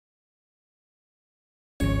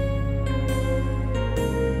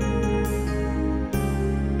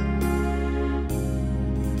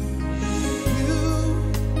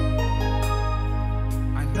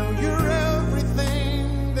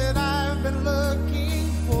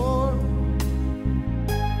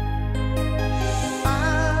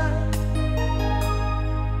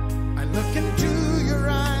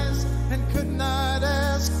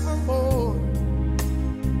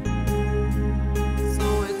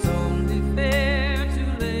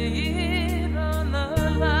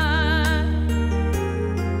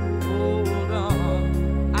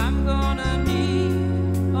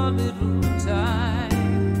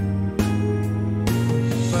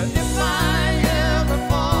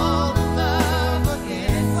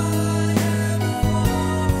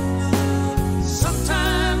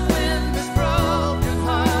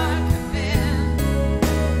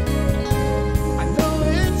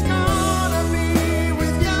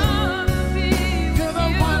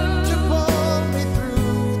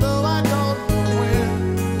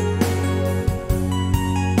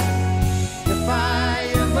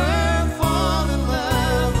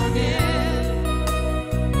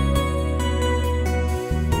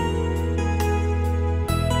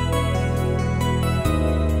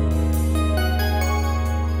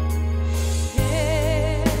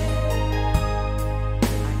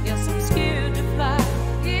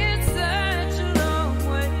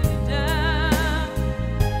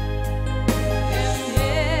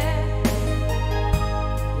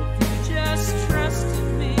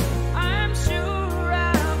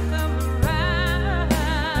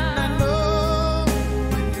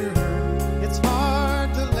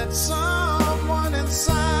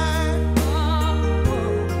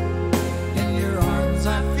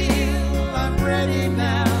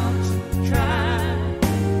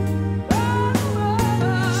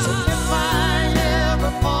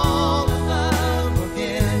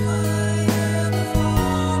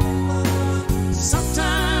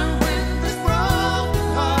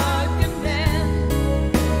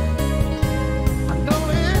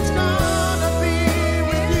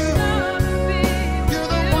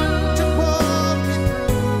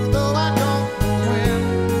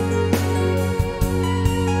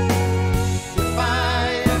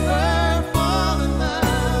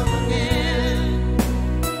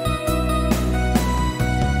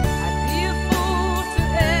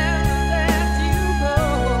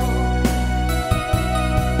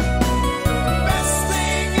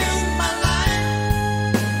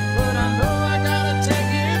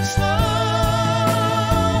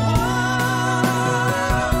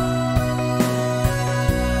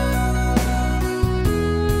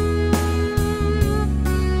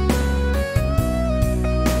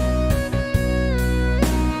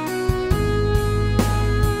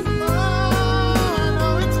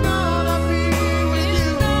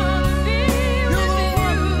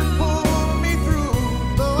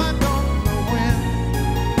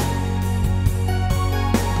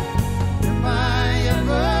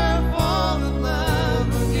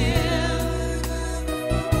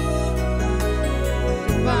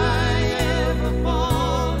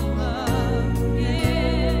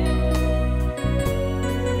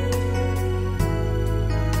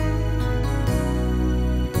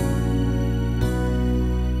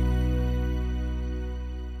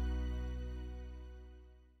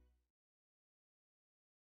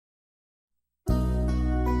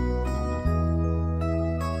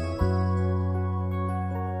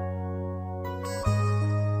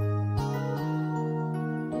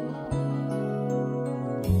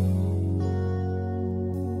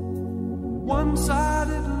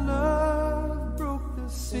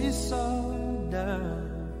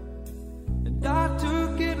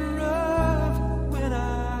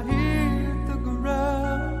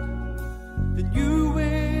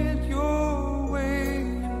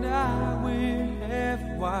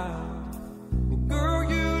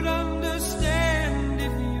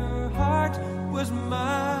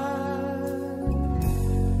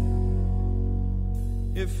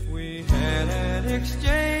If we had an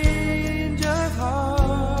exchange of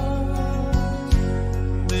hearts,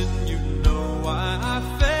 then you'd know why I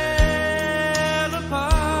fell apart.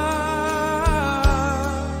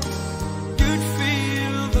 You'd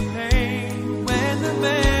feel the pain when the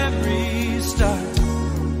memories start.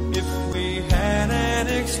 If we had an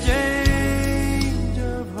exchange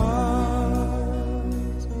of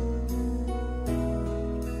hearts,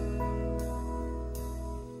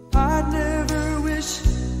 I'd never wish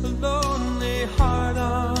a lonely heart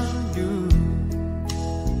on you.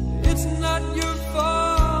 It's not your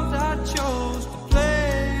fault I chose to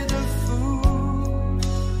play the fool.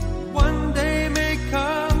 One day may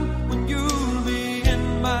come when you'll be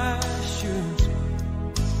in my shoes.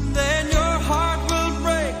 Then your heart will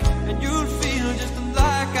break and you'll feel just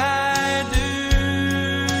like I do.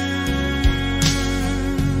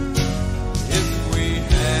 If we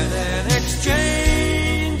had an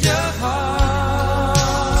exchange of hearts,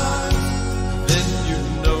 then you'd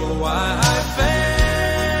know why I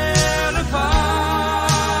fell apart.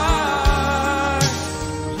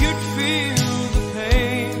 You'd feel the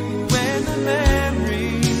pain when the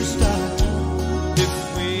memories start. If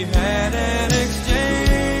we had an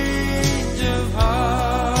exchange of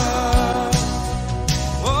hearts.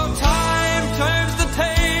 Oh, time turns the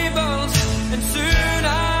tables, and soon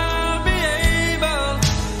I'll be able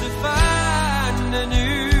to find a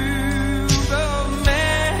new romance.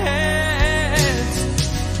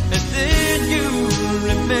 And then you'll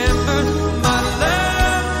remember my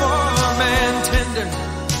love warm and tender.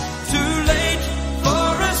 Too late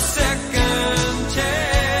for a second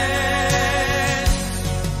chance.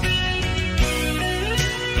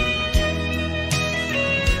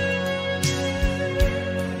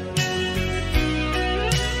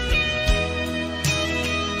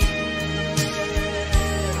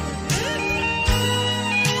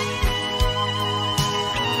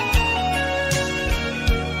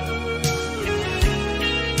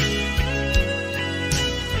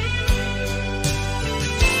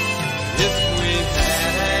 If we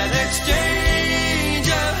had an exchange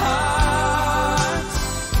of hearts,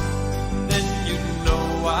 then you'd know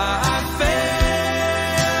why I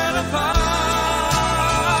fell apart.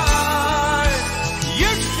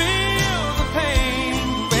 You'd feel the pain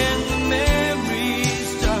when the memories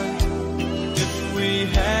start. If we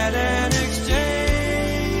had an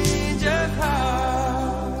exchange of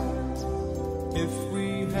hearts, if we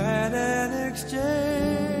had an exchange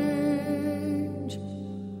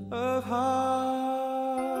of hearts.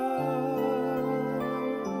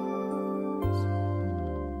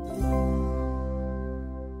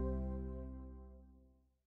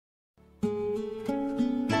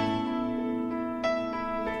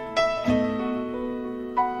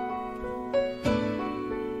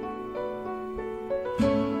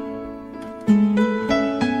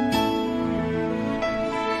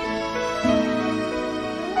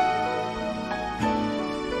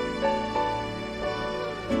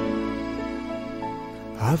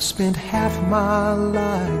 I've spent half my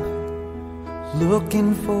life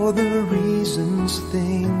looking for the reasons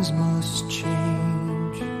things must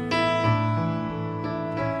change,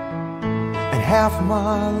 and half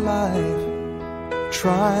my life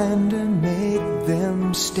trying to make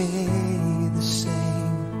them stay the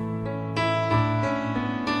same.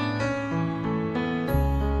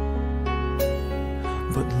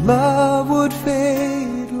 But love would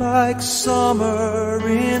fade like summer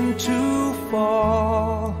into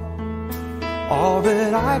fall. All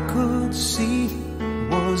that I could see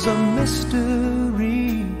was a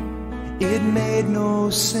mystery. It made no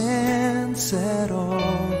sense at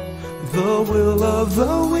all. The will of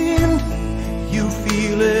the wind, you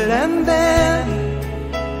feel it and then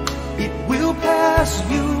it will pass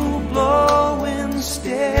you, blowing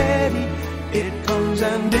steady. It comes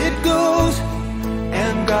and it goes,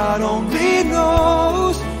 and God only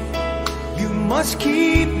knows. You must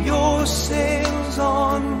keep your sails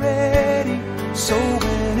on ready, so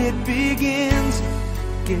when it begins,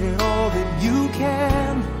 get all that you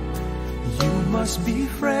can. You must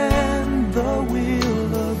befriend the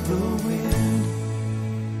will of the wind.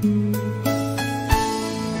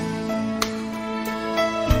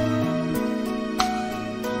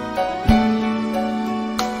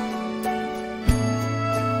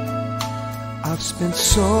 I've spent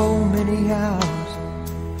so many hours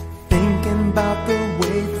thinking about the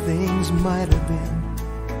way things might have been,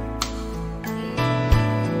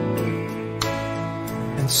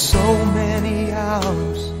 and so many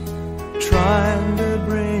hours trying to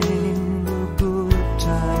bring the good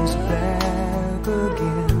times back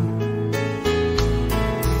again.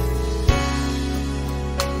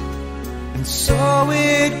 And so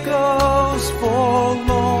it goes for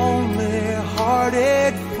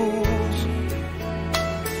lonely-hearted fools.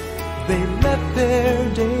 They let their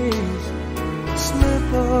days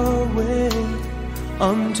slip away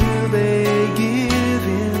until they give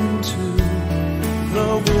in to the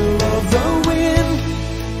will of the wind.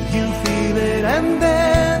 You feel it and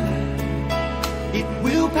then it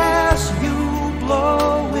will pass you,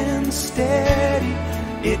 blowing steady.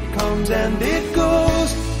 It comes and it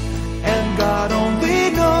goes, and God only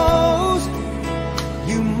knows.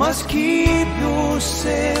 You must keep your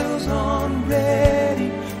sails on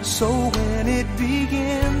ready, so when it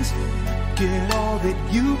begins, get all that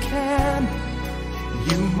you can.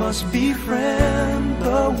 You must befriend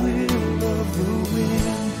the will of the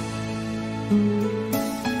wind.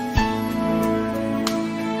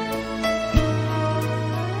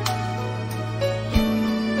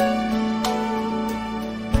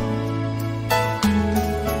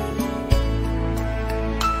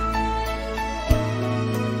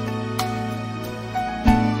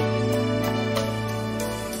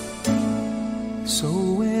 So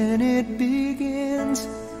when it begins,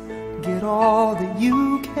 get all that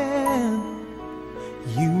you can.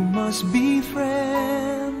 You must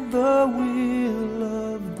befriend the will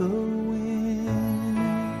of the wind.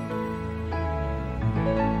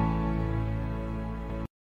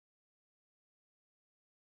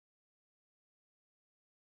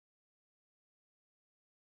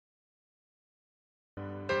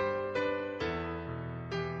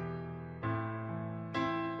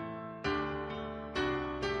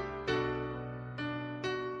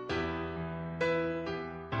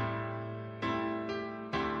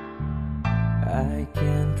 I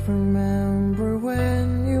can't remember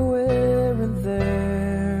when you weren't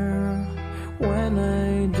there, when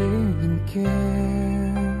I didn't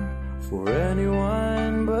care for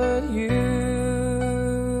anyone but you.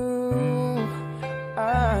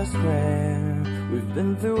 I swear we've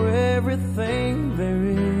been through everything there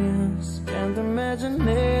is. Can't imagine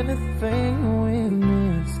anything we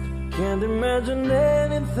missed. Can't imagine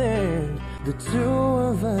anything the two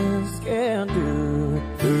of us can do.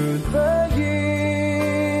 Through the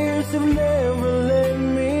years, you've never let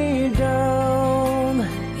me down.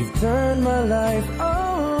 You've turned my life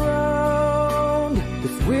around. The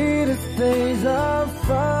sweetest days I've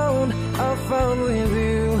found with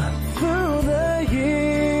you. Through the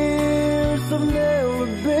years, I've never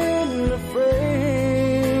been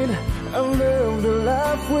afraid. I've lived the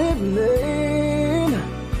life we've made,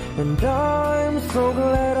 and I'm so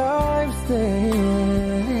glad I've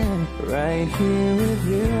stayed right here with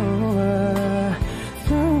you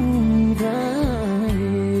through the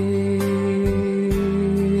years.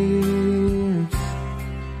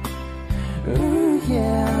 Ooh,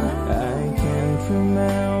 yeah, I can't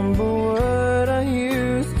remember what I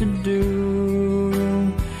used to do,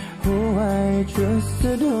 who I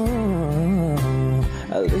trusted, who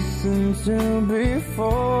I listened to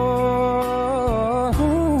before.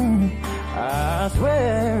 I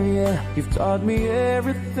swear, yeah, you've taught me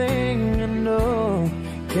everything I know.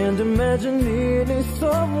 Can't imagine needing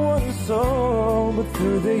someone so, but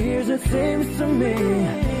through the years it seems to me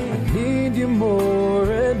I need you more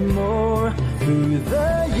and more. Through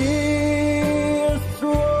the years,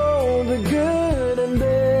 through all the good and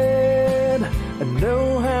bad, I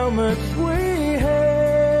know how much we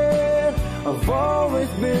had. I've always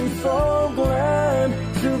been so glad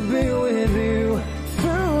to be with you.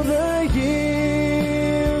 Through the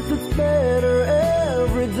years, it's better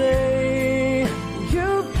every day.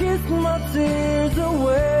 You kiss my tears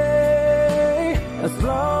away. As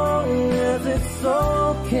long as it's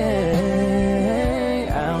okay,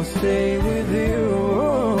 I'll stay with you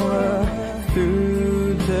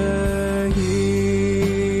through the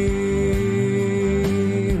years.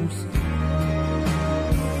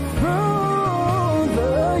 Through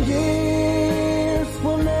the years,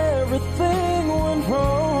 when everything went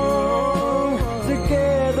wrong,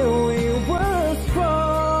 together we were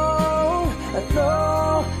strong. I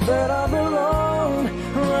know that I belong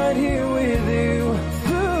right here with you.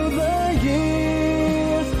 Through the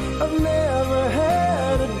years, I've never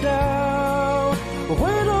had a doubt.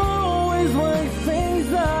 We'd always work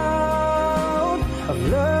things out. I've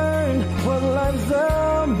learned what life's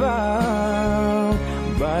about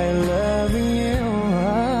by loving you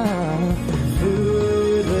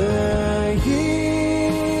through the years.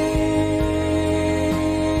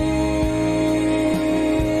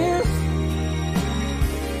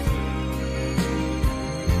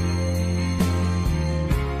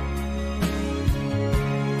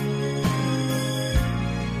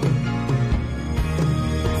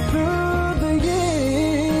 Through the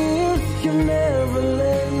years, you never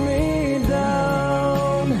let me down.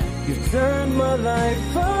 right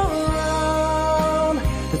from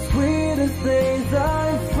the sweetest days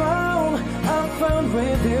I found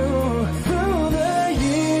with you. Through the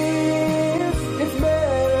years, it's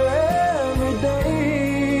better every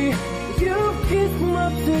day. You keep my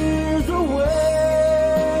tears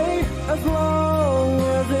away, as long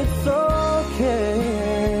as it's okay,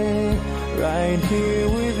 right here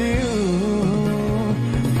with you.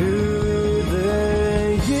 Through the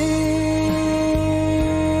years,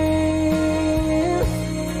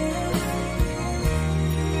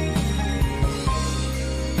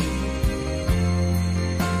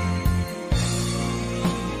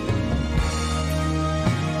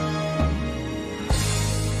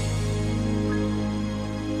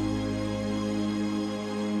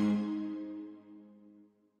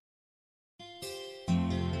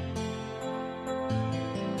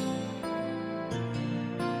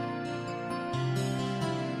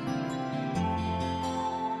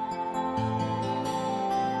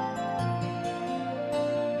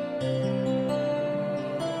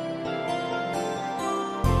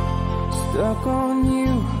 stuck on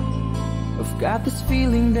you. I've got this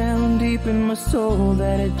feeling down deep in my soul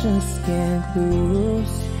that I just can't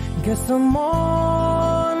lose. Guess I'm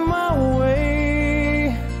on my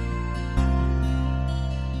way.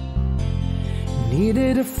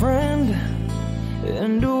 Needed a friend,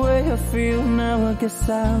 and the way I feel now, I guess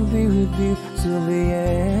I'll be with you till the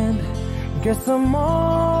end. Guess I'm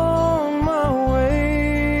on my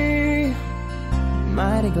way.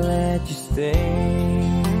 Mighty glad you stayed.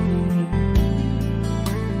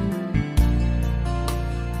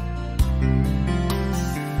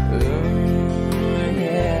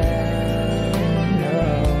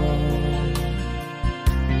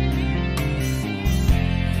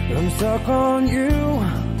 I'm stuck on you,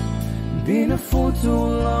 been a fool too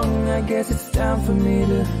long. I guess it's time for me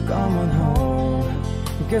to come on home.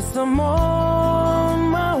 Guess I'm on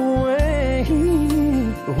my way.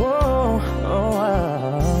 Whoa, oh,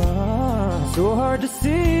 so hard to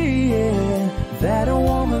see, yeah, that a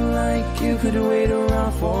woman like you could wait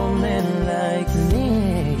around for a man like me.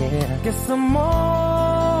 Yeah. Guess I'm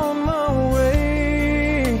on my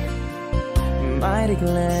way. Mighty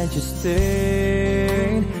glad you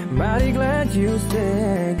stayed. Mighty glad you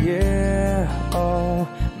stayed, yeah. Oh,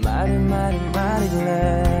 mighty, mighty, mighty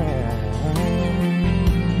glad.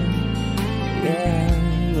 Yeah,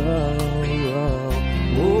 oh, oh,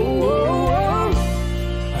 oh, oh,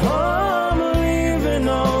 oh. I'm leaving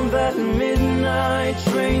on that midnight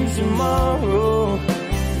train tomorrow,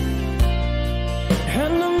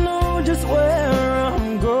 and I know just where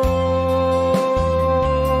I'm going.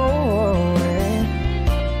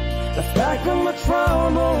 I packed up my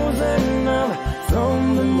troubles and I've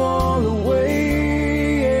thrown them all away.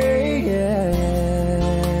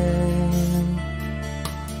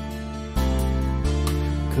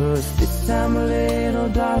 Cause this time, little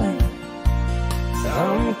darling,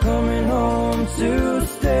 I'm coming home to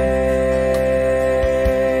stay.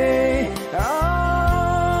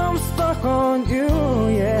 I'm stuck on you,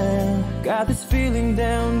 yeah. Got this feeling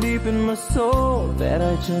down deep in my soul that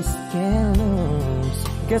I just can't lose.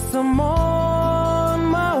 Guess I'm on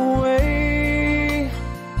my way.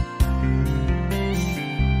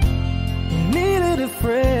 Needed a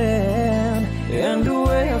friend, and the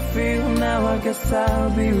way I feel now, I guess I'll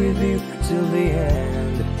be with you till the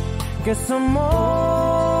end. Guess I'm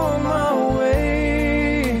on my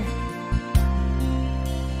way.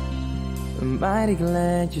 I'm mighty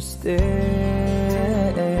glad you stayed.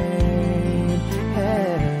 Hey.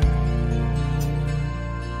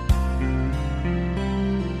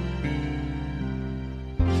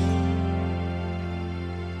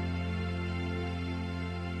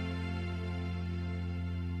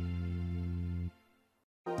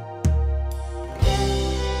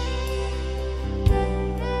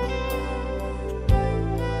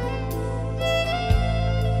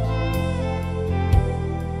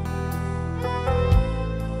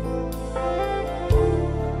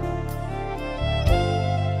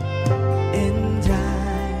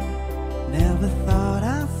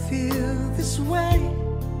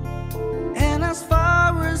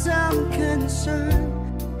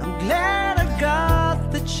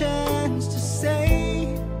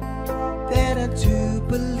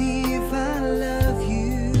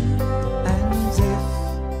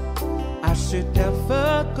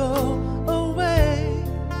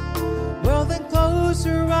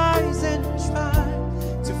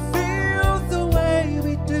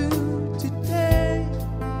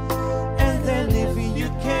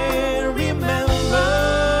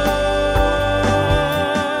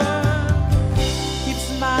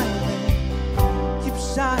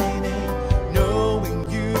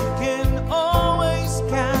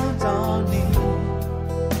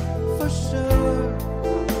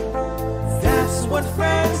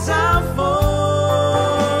 friends are for.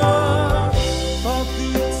 For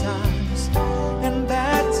good times and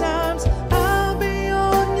bad times, I'll be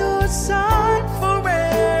on your side forevermore.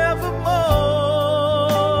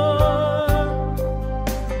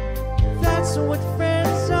 That's what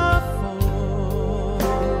friends are for.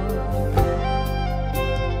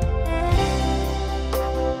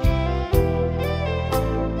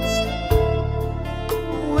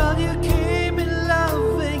 Well, you came in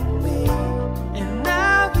loving me, and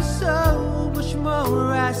now there's so much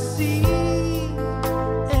more I see.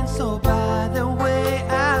 And so by the way,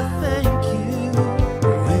 I thank you.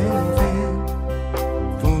 Well, then,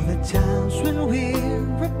 for the times when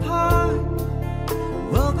we're apart,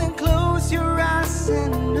 well then close your eyes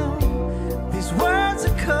and know these words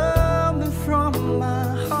are coming from my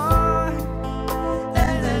heart.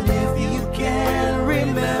 And then if you can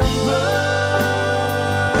remember,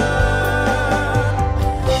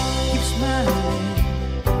 keep smiling,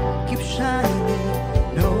 keep shining,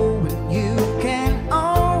 knowing you can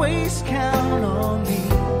always count on me.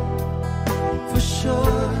 For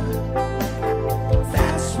sure,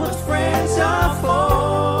 that's what friends are for.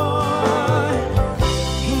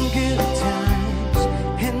 In good times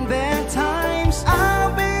and bad times,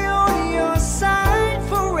 I'll be on your side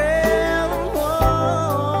forevermore.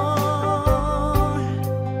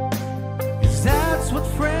 'Cause that's what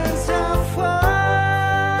friends are for.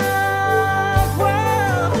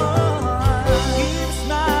 Keep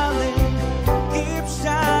smiling, keep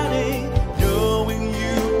shining, knowing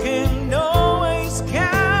you can always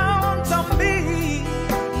count on me.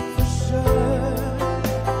 For sure,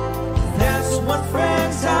 that's what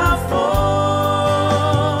friends are for.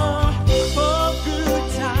 For good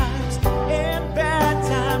times and bad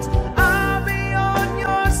times, I'll be on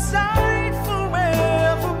your side forevermore.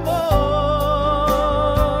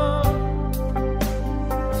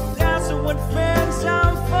 That's what friends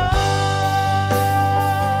are for.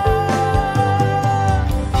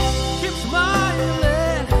 Keep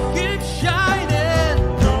smiling, keep shining,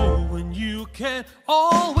 knowing you can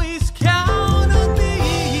always count on me.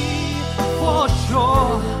 For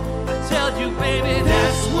sure, I tell you, baby,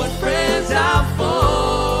 that's what friends are for.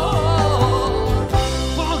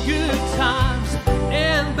 For good times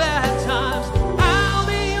and bad times, I'll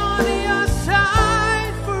be on your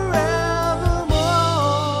side forevermore.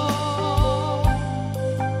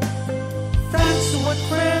 That's what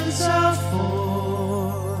friends are for.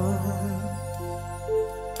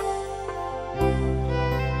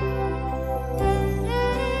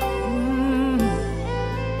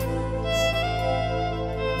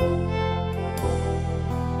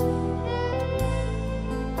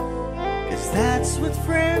 Cause that's what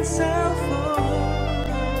friends are for.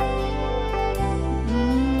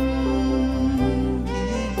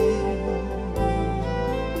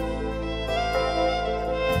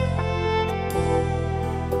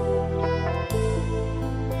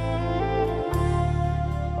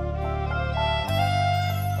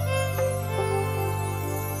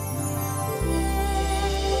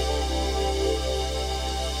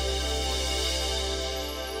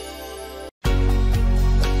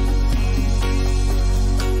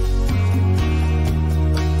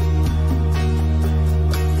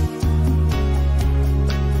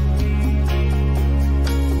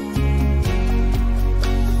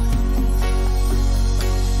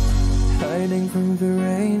 Hiding from the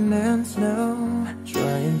rain and snow,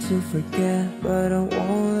 trying to forget, but I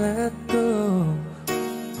won't let go.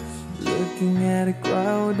 Looking at a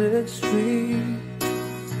crowded street,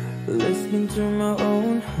 listening to my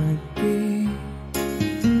own heartbeat.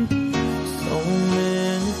 So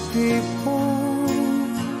many people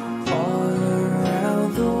all around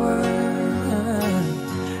the world.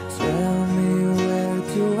 Tell me, where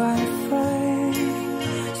do I find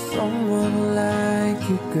someone like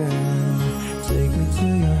you, girl? Take me to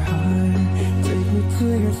your heart, take me to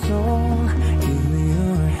your soul. Give me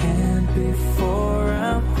your hand before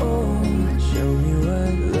I'm home. Show me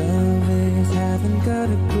what love is, haven't got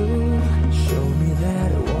a clue. Show me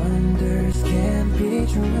that wonders can't be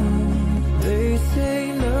true. They say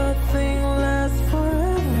nothing lasts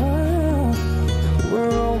forever.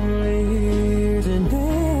 We're only here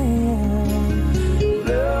today.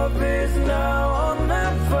 Love is now or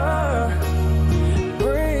never.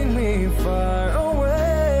 Bring me far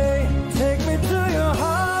away. Take me to your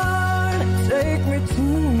heart, take me to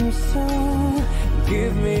your soul.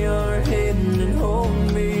 Give me your hand and hold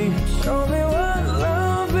me. Show me what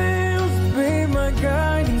love is, be my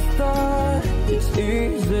guiding star. It's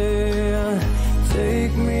easy.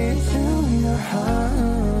 Take me to your heart.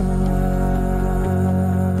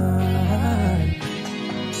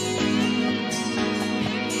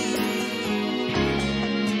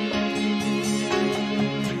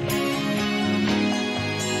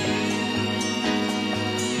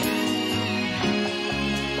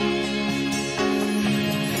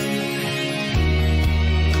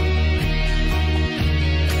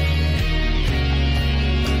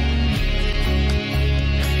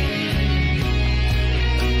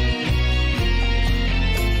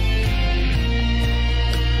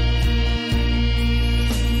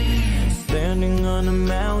 on a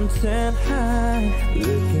mountain high,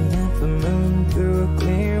 looking at the moon through a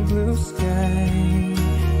clear blue sky.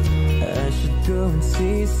 I should go and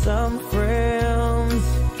see some friends,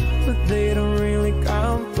 but they don't really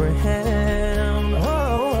comprehend.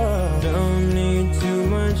 Oh, don't need too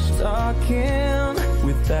much talking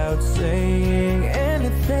without saying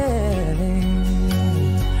anything.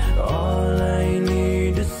 All I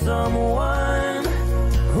need is someone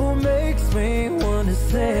who makes me wanna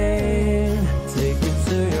sing. Take me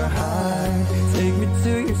to your heart, take me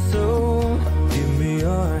to your soul. Give me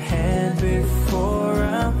your hand before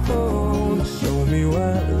I'm old. Show me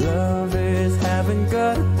what love is, haven't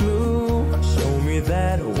got a clue. Show me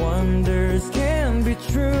that wonders can be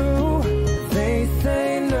true. They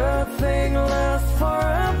say nothing lasts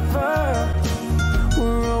forever.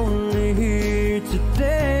 We're only here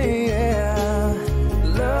today, yeah.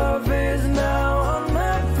 Love is now or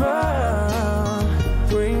never.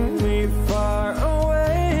 Bring me far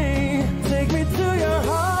away. Take me to your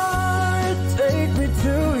heart, take me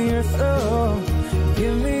to your soul.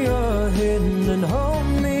 Give me your hand and hold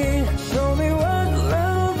me. Show me what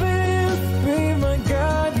love is, be my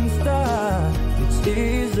guiding star. It's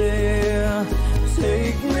easy.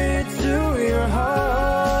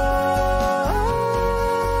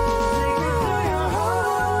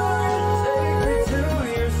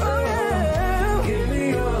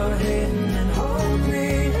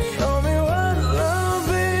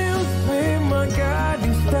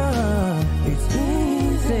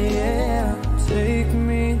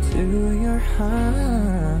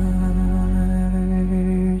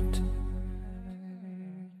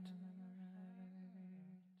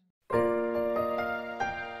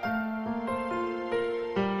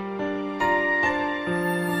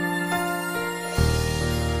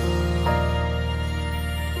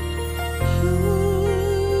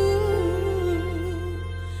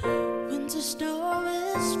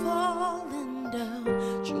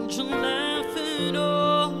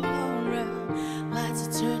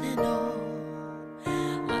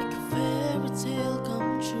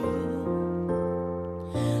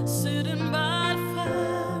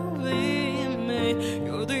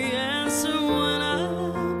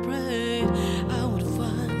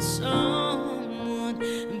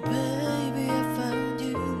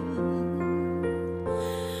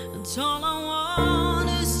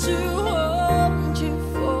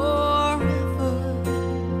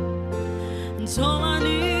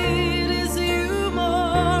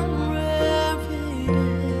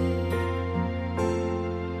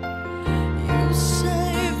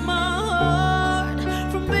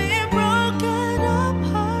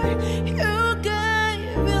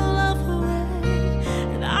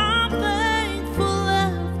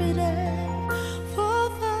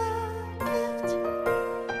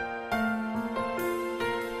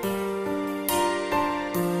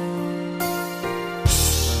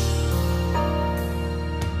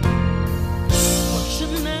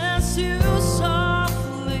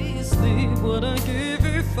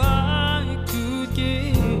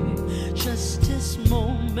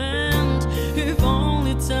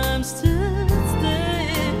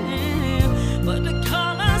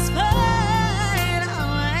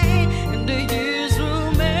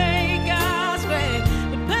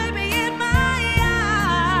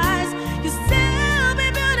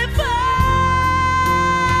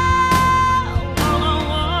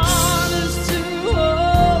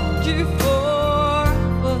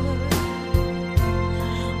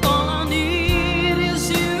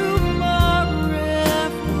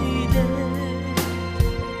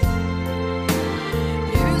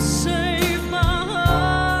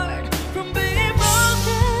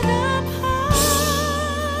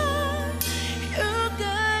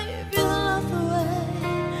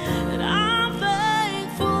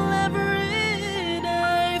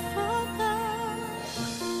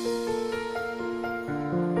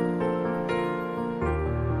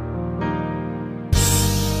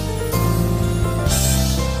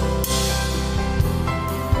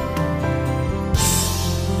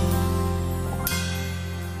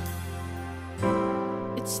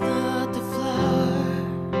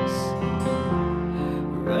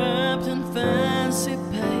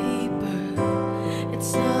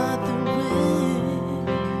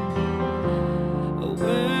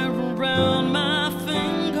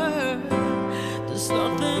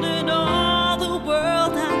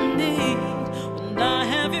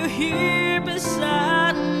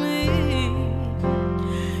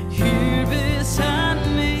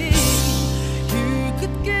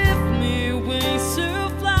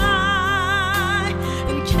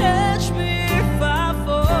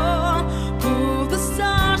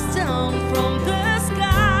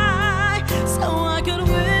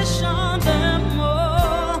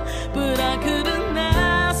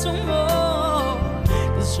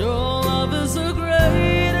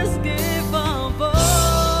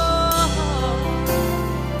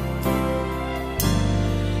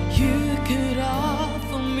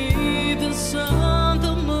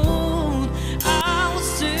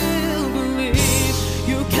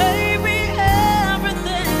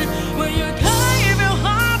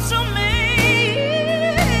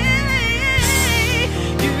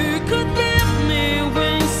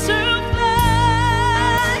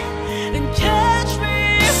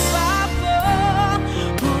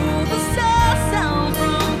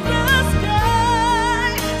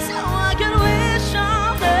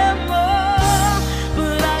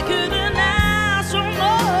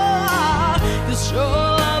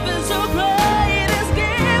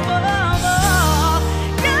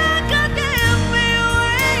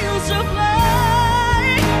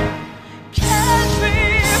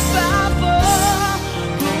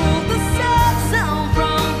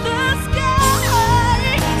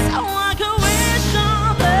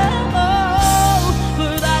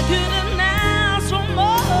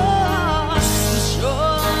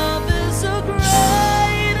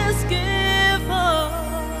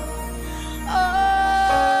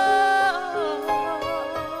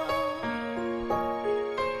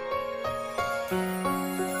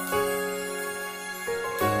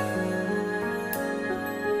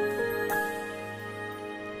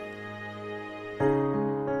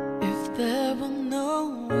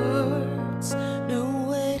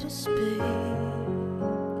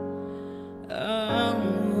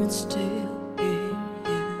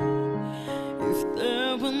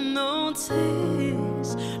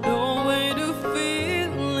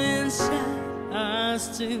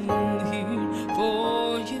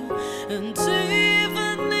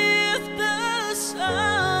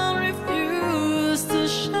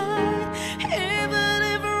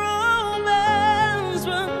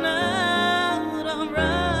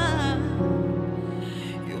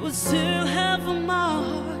 would still have my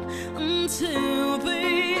heart until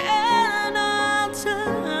the end of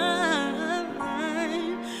time.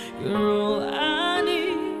 You're all I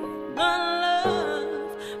need, my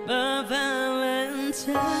love, my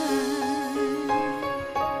Valentine.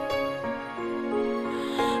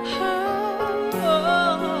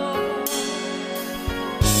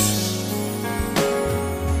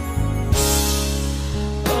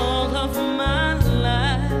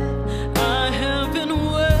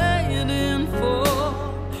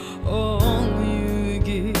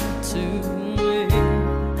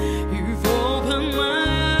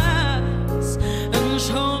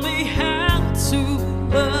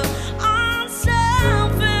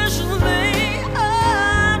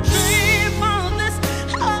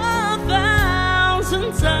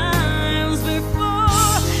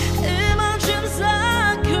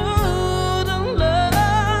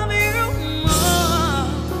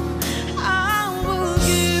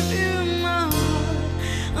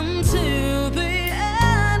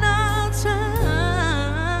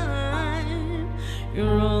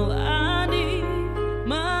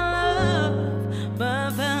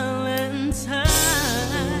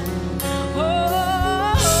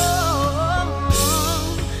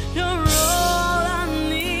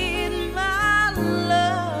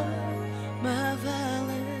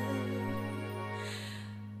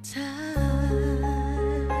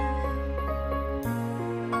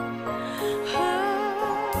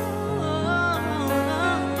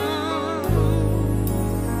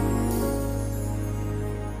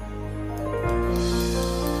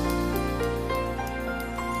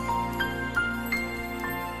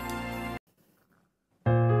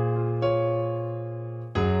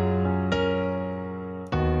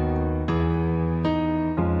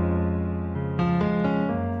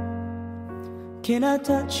 Can I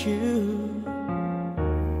touch you?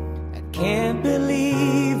 I can't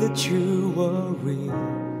believe that you were real.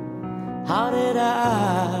 How did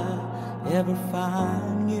I ever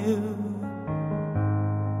find you?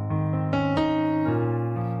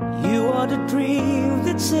 You are the dream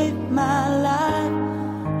that saved my life.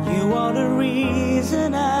 You are the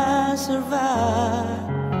reason I survived.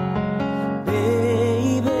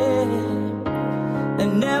 Baby, I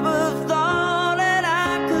never thought that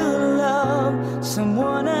I could love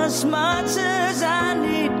someone as much as I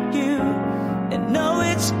need you. And no,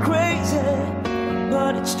 it's crazy,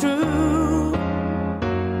 but it's true.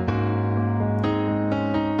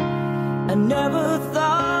 I never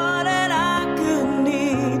thought that I could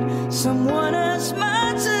need someone as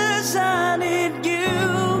much as I need you.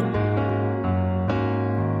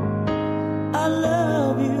 I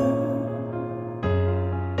love you.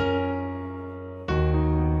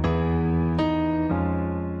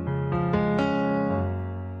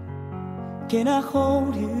 Can I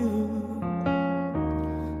hold you?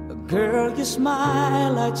 Girl, your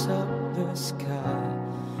smile lights up the sky.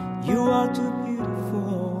 You are too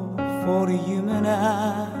beautiful for the human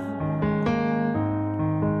eye.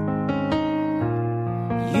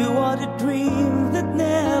 You are the dream that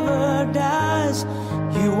never dies.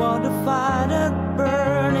 You are the fire that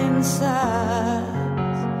burns inside.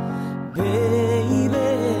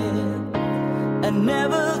 Baby, I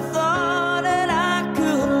never thought that I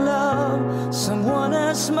could love someone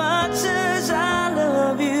as much as I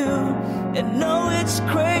love you. And no, it's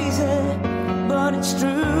crazy, but it's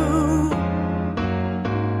true.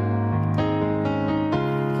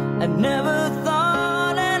 I never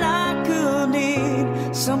thought that I could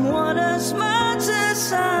need someone as much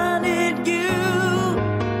as I need you.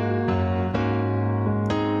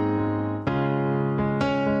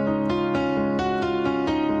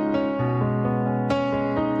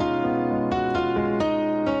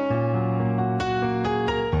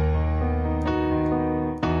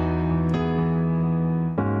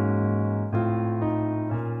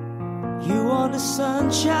 You are the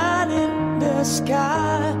sunshine in the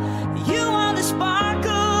sky. You are the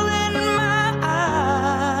sparkle in my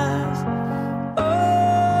eyes. Oh,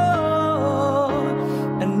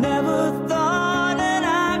 I never thought that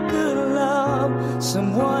I could love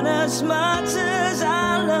someone as much as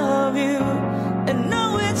I love you. And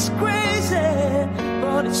no, it's crazy,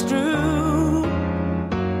 but it's true.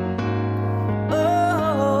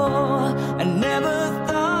 Oh, I never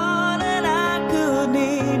thought that I could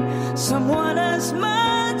need someone as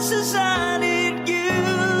much as I need you.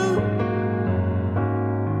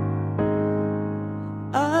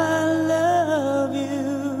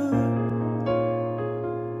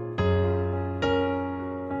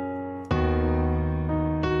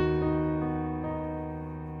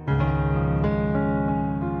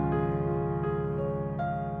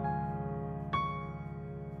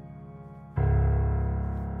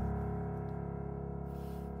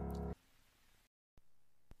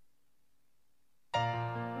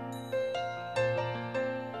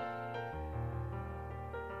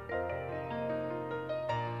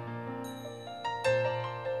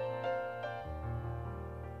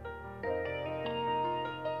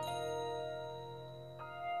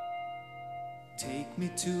 Take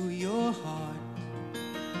me to your heart,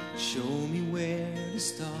 show me where to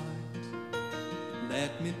start.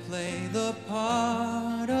 Let me play the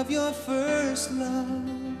part of your first love.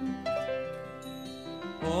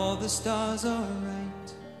 All the stars are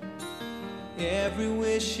right, every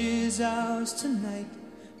wish is ours tonight,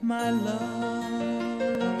 my love.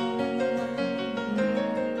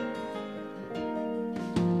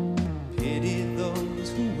 Pity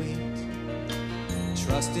those who wait,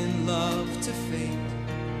 trust in love to fate,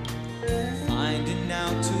 finding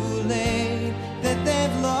out too late that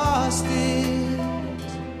they've lost it.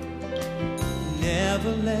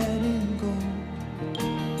 Never letting go,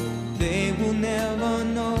 they will never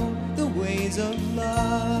know the ways of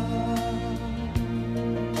love.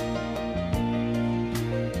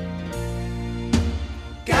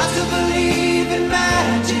 Got to believe in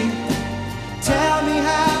magic. Tell me,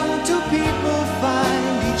 how do people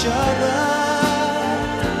find each other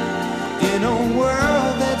in a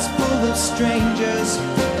world that's full of strangers?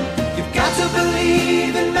 You've got to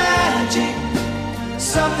believe in magic,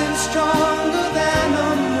 something stronger than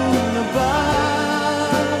the moon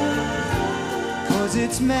above. 'Cause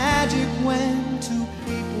it's magic when two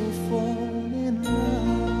people fall in love.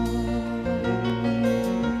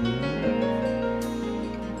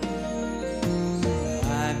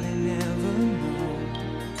 I may never know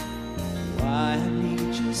why I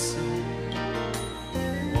need you so.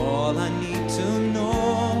 All I need to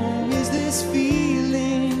know is this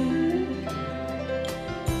feeling.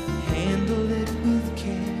 Handle it with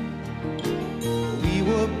care. We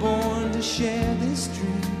were born to share this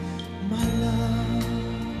dream, my love.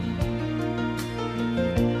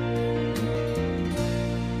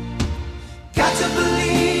 Got to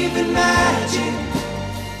believe in magic.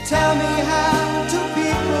 Tell me, how do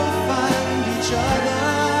people find each other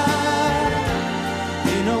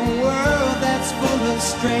in a world that's full of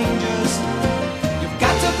strangers? You've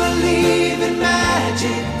got to believe in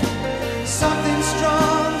magic, something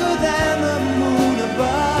stronger than the moon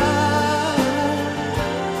above.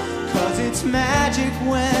 'Cause it's magic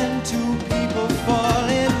when two people fall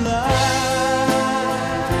in love.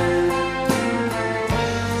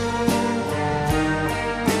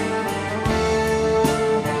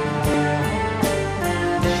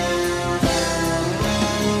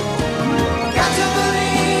 Got to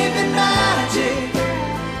believe in magic.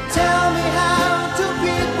 Tell me, how do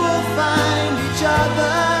people find each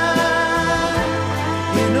other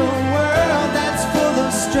in a world that's full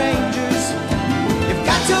of strangers? You've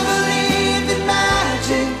got to believe in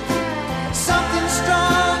magic, something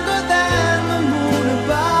stronger than the moon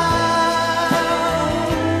above.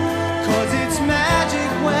 'Cause it's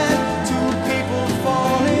magic when two people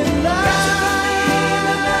fall in love.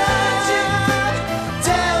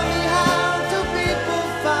 Tell me, how do people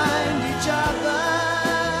find each other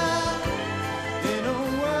in a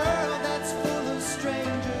world that's full of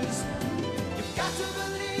strangers? You've got to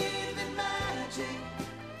believe in magic,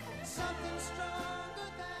 something stronger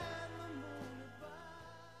than the moon above.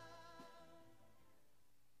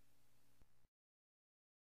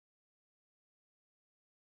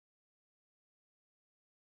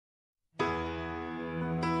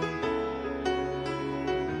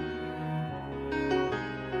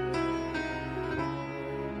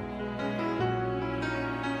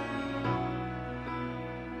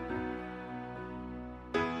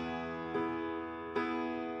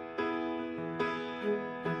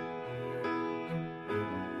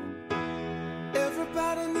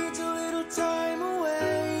 Everybody needs a little time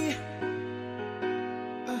away,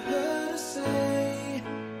 I heard her say,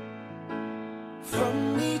 from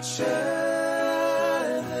each other.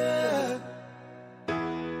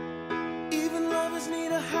 Even lovers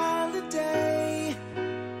need a holiday,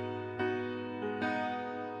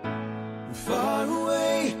 far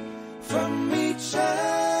away from each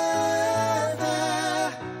other.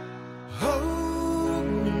 Oh,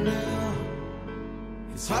 now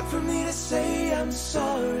it's hard for me to say I'm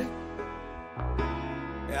sorry.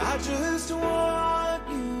 I just want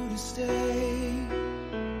you to stay.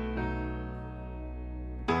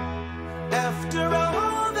 After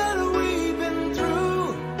all that we've been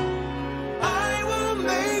through, I will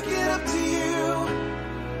make it up to you,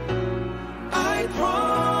 I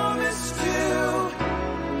promised you.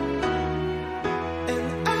 And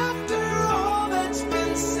after all that's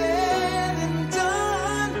been said and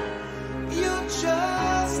done, you're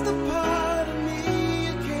just the part of me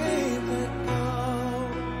you can't let go.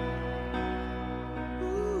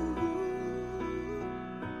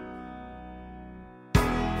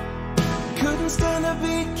 Couldn't stand to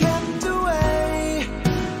be kept away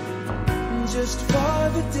just for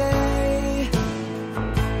the day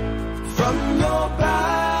from your body.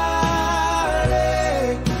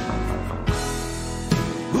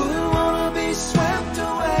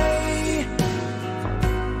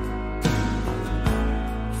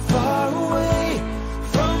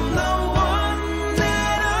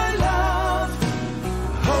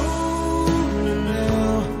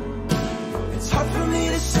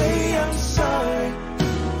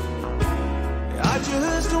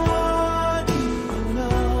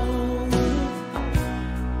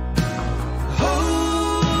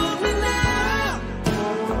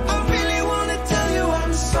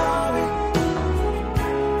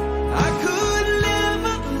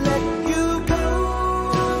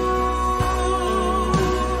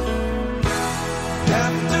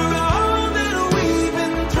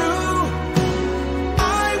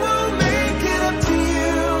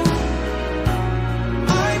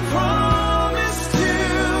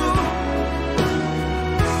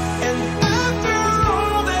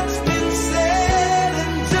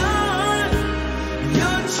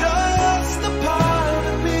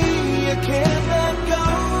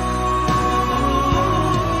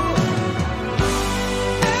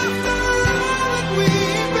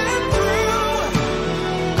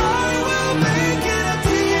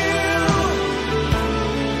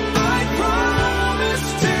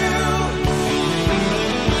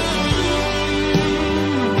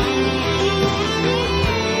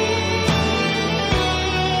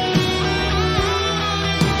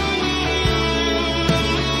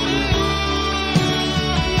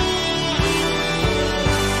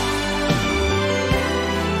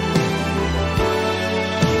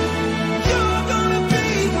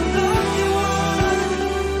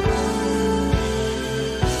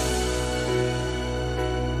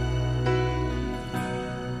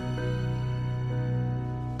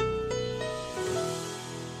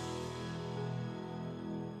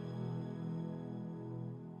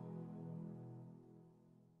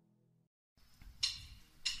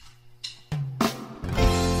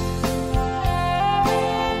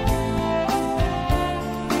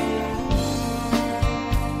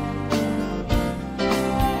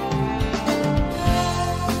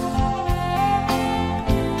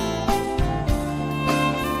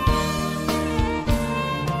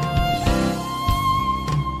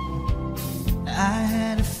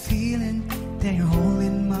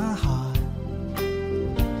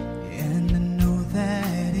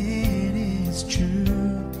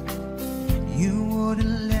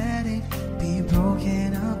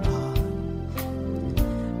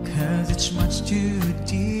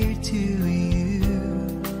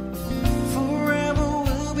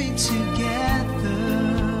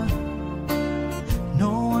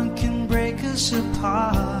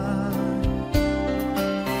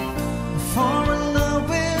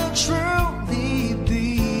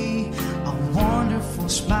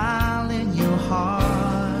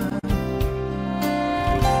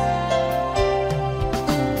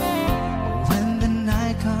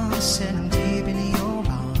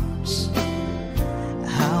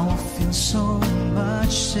 feeling so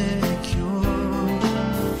much secure.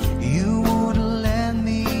 You wouldn't let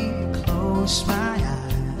me close my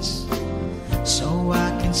eyes so I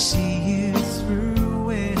can see you through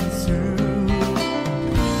and through.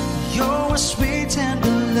 You're a sweet tender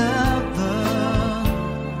lover.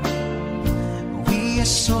 We are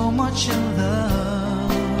so much in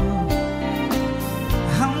love.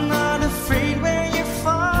 I'm not afraid when you're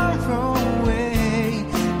far away.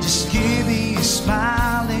 Just give me a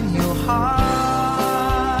smile in your heart.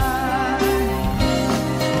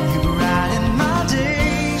 You brighten my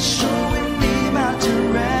day, showing me my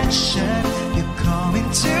direction. You're coming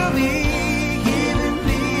to me, giving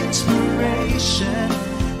me inspiration.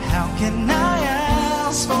 How can I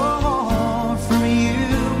ask for more from you,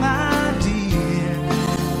 my dear?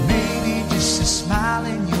 Maybe just a smile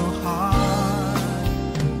in your heart.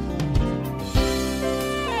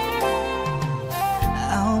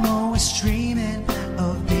 I'm always dreaming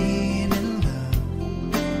of being in love,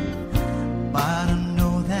 but I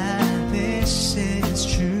know that this is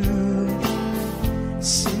true.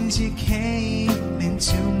 Since you came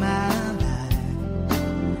into my life,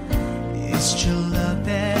 it's true love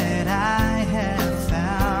that I have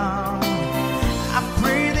found. I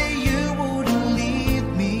pray that you wouldn't leave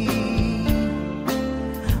me,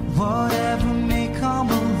 whatever may come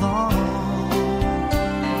along.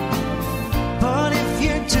 But if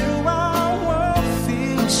you do, I won't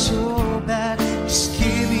feel so bad. Just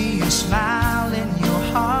give me a smile in your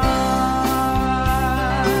heart.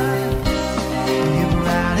 You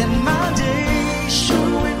brighten my day,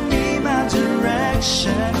 showing me my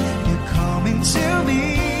direction. You're coming to me,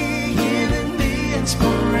 giving me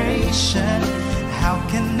inspiration. How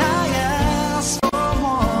can I ask for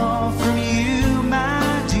more from you, my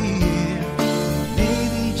dear?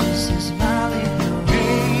 Maybe just a smile in your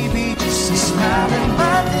baby, just a smile in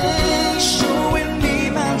my day, showing me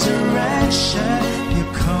my direction.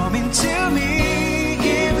 You're coming to me,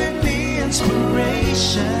 giving me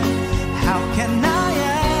inspiration. How can I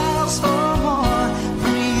ask for more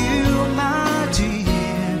from you, my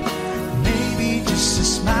dear? Maybe just a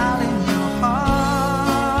smile in your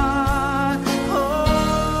heart. Oh,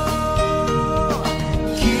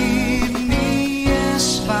 give me a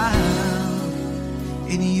smile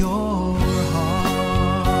in your heart.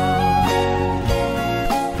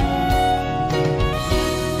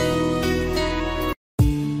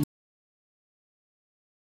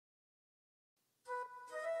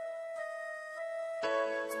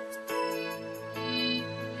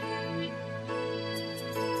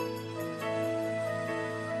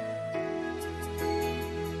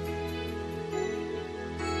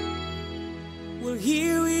 Well,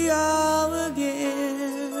 here we are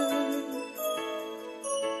again.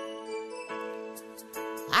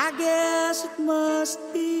 I guess it must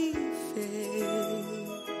be fate.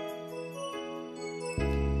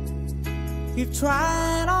 We've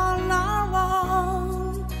tried all our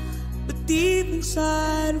own, but deep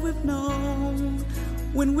inside we've known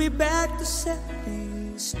when we're back to set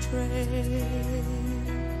things straight.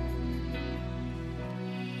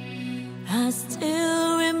 I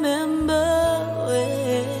still remember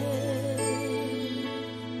when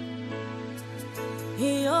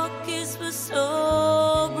your kiss was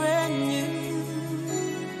so brand new.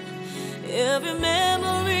 Every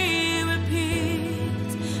memory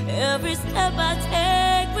repeats, every step I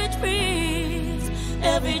take retreats,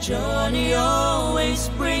 every journey always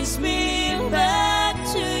brings me back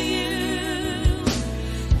to you.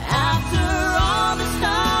 After all the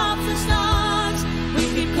stops and starts, we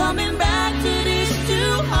keep coming back to these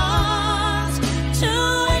two hearts,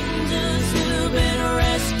 two angels who've been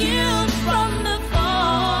rescued from the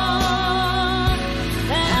fall.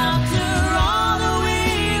 After all that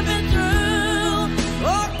we've been through,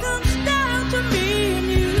 what comes down to me and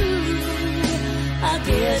you, I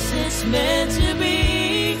guess it's meant to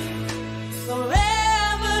be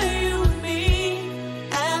forever, you and me,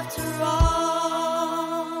 after all.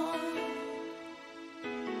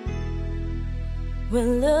 When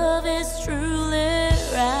love is truly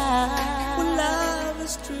right, when love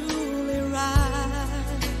is truly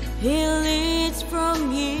right, it leads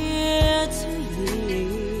from year to year.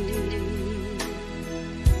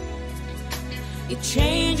 It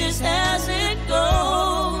changes as it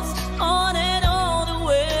goes, on and on the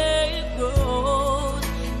way it goes,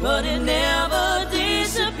 but it never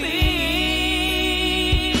disappears.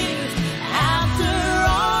 After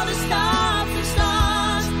all the stops and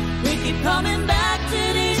starts, we keep coming back to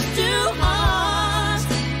these two hearts,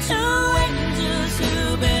 two angels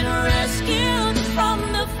who've been rescued from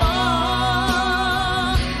the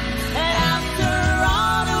fall. After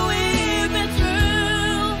all that we've been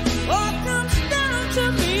through, what comes down to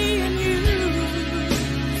me and you,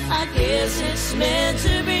 guess it's meant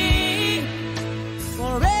to be.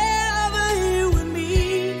 Forever you and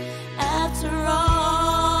me, after all.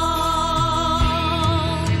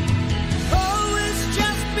 Oh, it's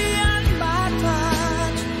just beyond my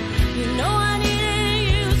touch. You know I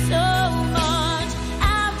needed you so much.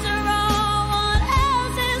 After all, what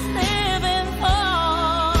else is living for?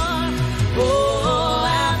 Oh,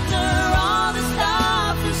 after all the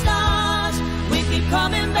stops and starts, we keep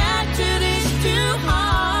coming back to these two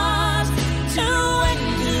hearts, two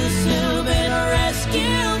angels who've been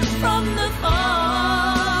rescued from the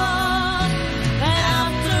fall. And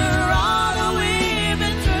after all that we've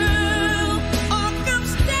been through, all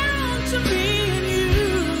comes down to me and you.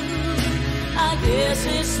 I guess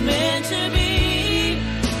it's meant to be.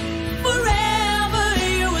 Forever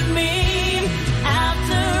you and me.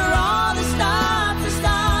 After all the stops and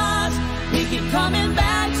starts, we keep coming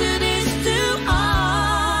back to these two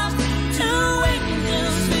hearts, two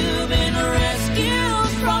angels who've been rescued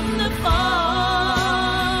from the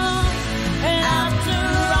fall. And after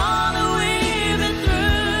all that we've been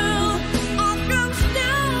through, all comes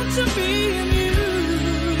down to me and you.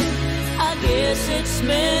 I guess it's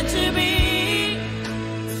meant to be.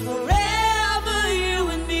 Forever you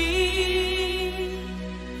and me.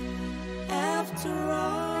 After all.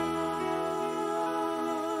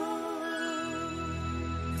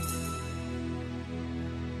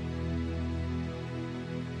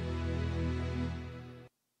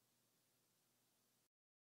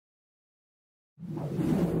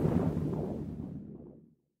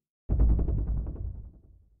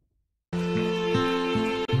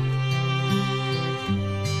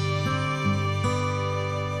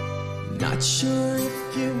 Not sure if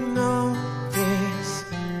you know this,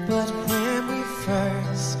 but when we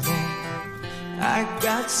first met, I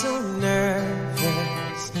got so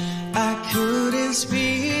nervous I couldn't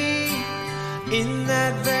speak. In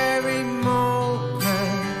that very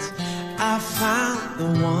moment, I found the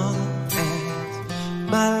one, and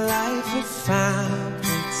my life had found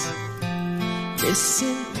its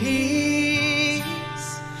missing piece.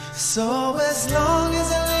 So as long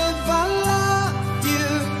as I live, I love you.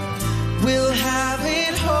 We'll have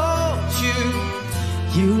it, hold you.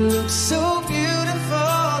 You look so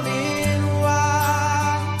beautiful in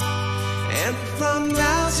white. And from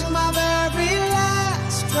now to my very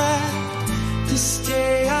last breath, this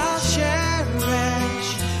day I'll cherish.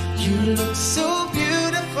 You look so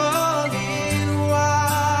beautiful in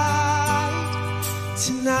white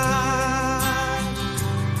tonight.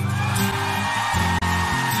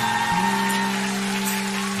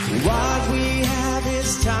 What we have is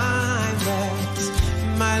timeless.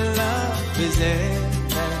 My love is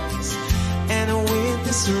endless. And with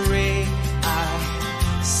this ring, I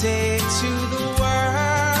say to the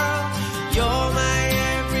world, you're my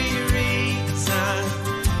every reason.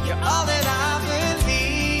 You're all that I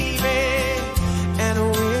believe in. And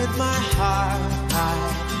with my heart, I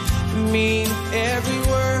mean every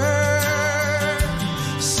word.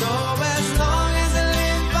 So as long as I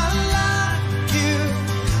live, I love you.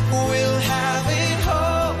 We'll have it,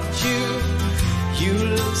 hold you. You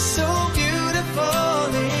look so beautiful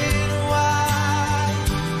in white.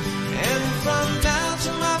 And from now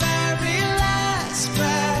to my very last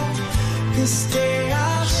breath, this day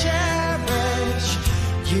I'll cherish.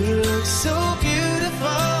 You look so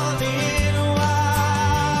beautiful in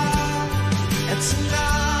white. And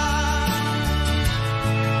tonight,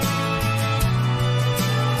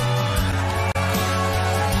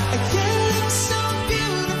 you look so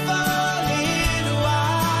beautiful in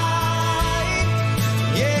white.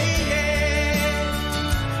 Yeah, yeah.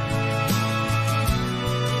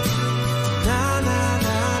 Na na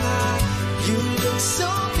na na. You look so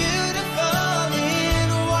beautiful in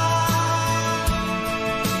white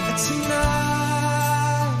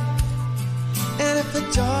tonight. And if a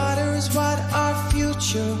daughter is what our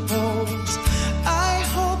future holds, I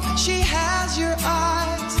hope she has your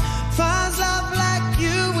eyes, finds love like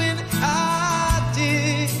you and I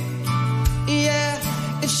did. Yeah,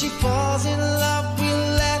 if she falls in love, we'll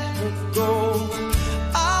let her go.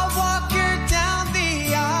 I'll walk her down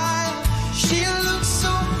the aisle. She looks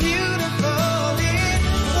so beautiful in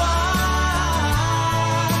white.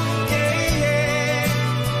 Yeah, yeah.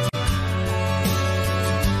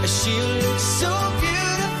 She looks so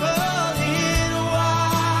beautiful in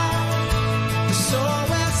white.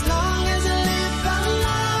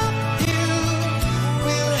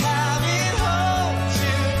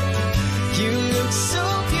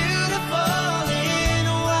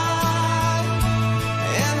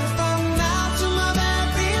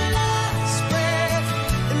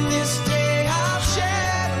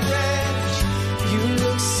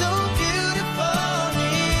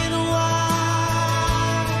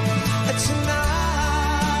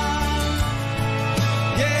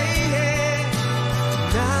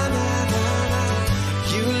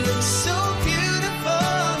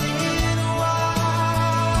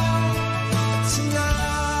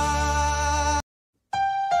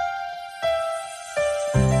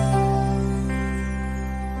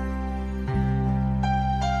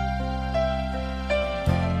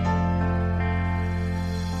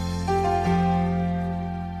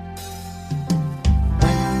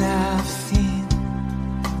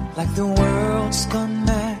 like the world's gone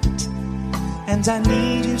mad, and I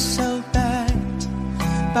need you so bad,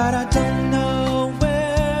 but I don't know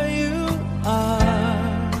where you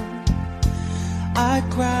are. I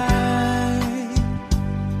cry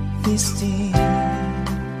these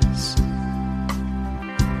tears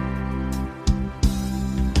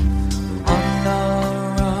on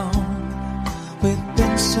our own. We've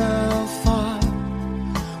been so far,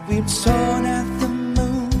 we've torn at the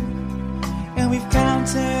moon, and we've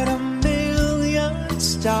counted a million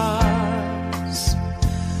stars.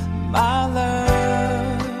 My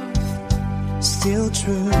love, still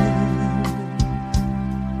true.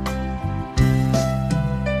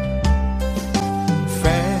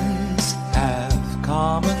 Friends have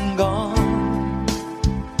come and gone,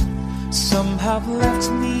 some have left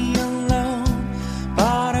me alone,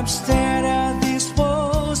 but I've stared at these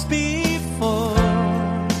walls before,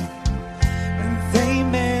 and they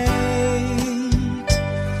made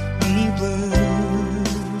me blue.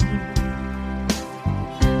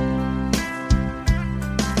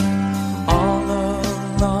 All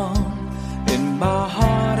along in my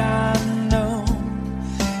heart I know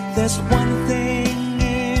there's one thing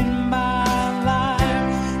in my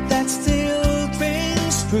life that still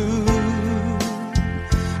rings true.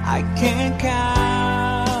 I can't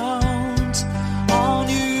count on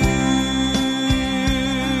you.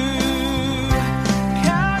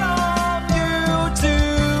 Count on you to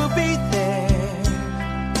be there.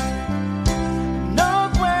 No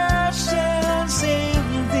questions in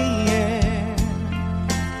the air.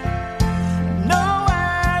 No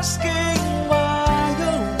asking why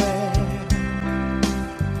you're there.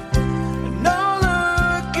 No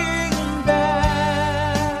looking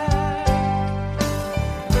back.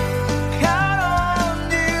 Count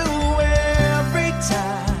on you every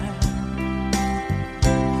time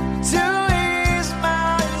to ease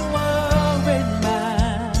my worried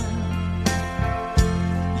mind.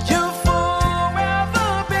 You'll forever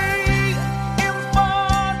be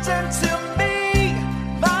important to me,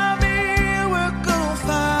 my miracle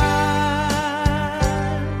find.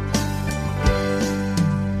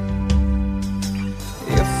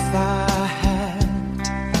 If I had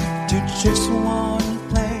to choose one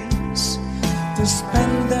place to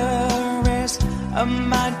spend the rest of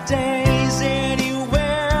my days,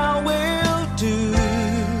 anywhere will do,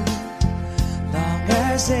 long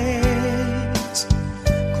as it's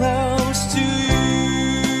close to you.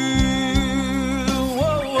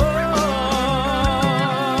 Whoa, whoa.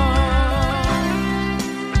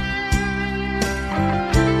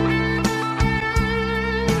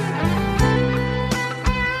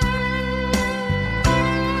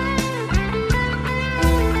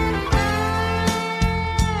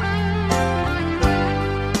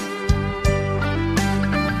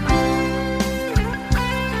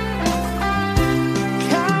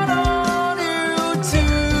 Count on you to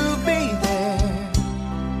be there.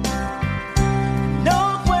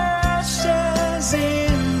 No questions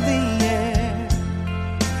in the air.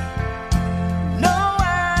 No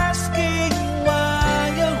asking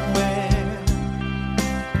why you're where.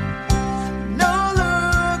 No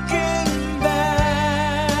looking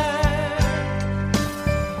back.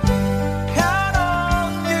 Count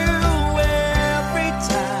on you every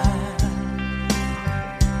time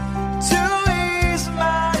to ease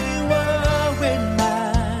my worried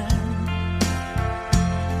mind.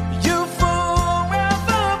 You'll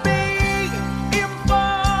forever be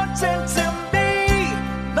important to me,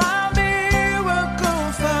 my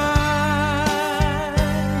miracle find.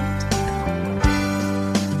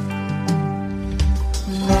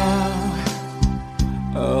 Now,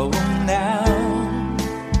 oh now,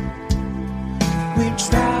 we've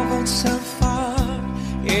traveled so far,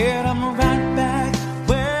 yet I'm right back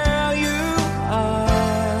where you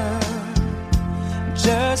are.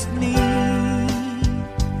 Just me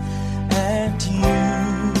and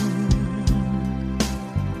you.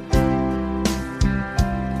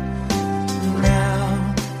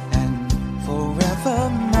 Now and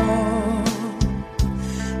forevermore,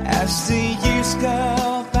 as the years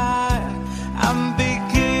go by, I'm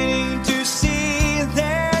beginning to see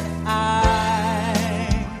that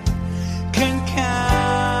I can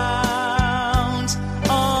count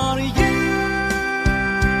on you.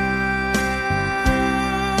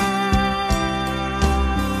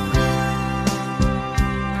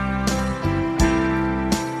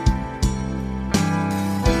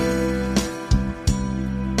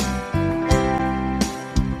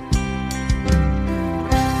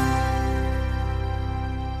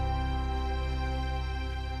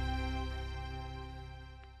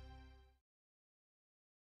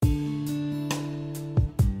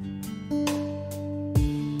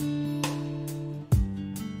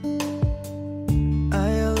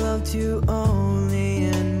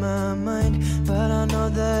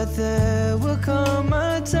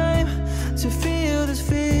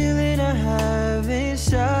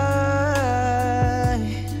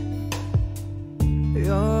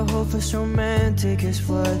 hopeless romantic is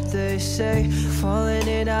what they say. Falling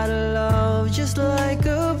in out of love just like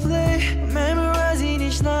a play. Memorizing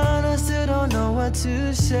each line, I still don't know what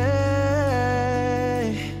to say.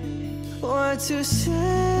 What to say.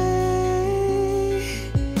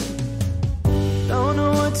 Don't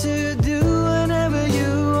know what to do whenever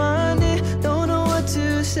you want it. Don't know what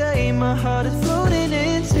to say, my heart is floating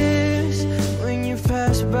in tears. When you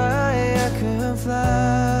pass by, I could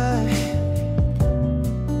fly.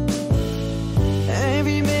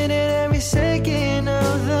 Every minute, every second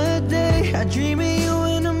of the day, I dream of you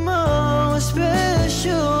in a more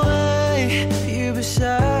special way. You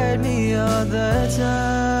beside me all the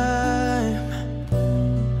time.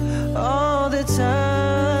 All the time.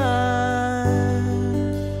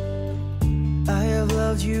 I have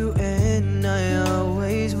loved you and I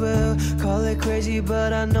always will. Call it crazy,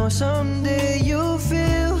 but I know someday you'll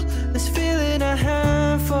feel this feeling I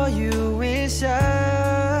have for you inside.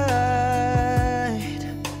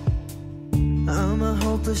 I'm a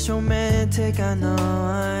hopeless romantic, I know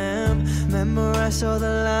I am. Memorized all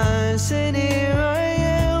the lines and here I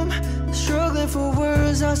am. Struggling for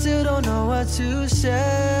words, I still don't know what to say.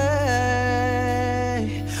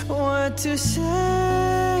 What to say.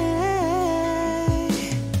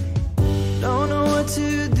 Don't know what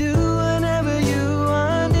to do whenever you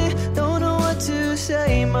want it. Don't know what to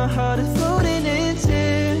say, my heart is floating in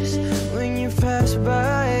tears. When you pass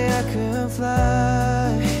by, I could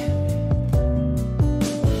fly.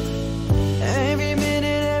 Every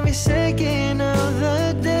minute, every second of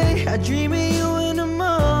the day, I dream of you in a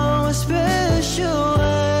more special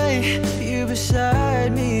way. You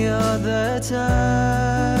beside me all the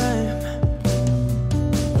time.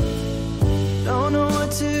 Don't know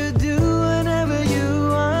what to do whenever you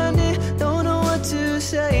want it. Don't know what to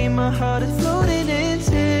say, my heart is floating in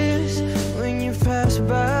tears. When you pass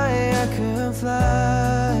by, I could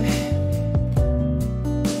fly.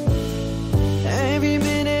 Every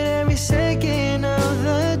minute, every second of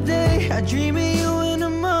the day, I dream of you in a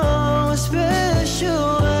more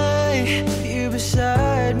special way. You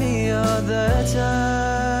beside me all the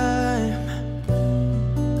time.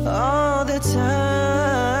 All the time.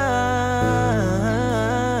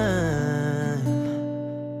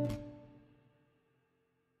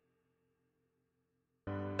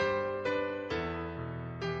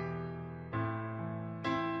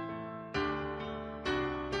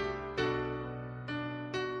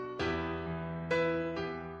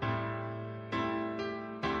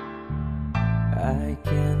 I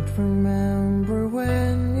can't remember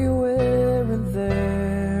when you weren't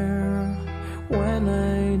there, when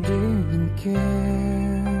I didn't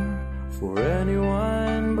care for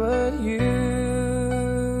anyone but you.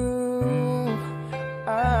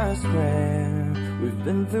 I swear we've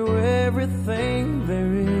been through everything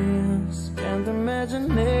there is. Can't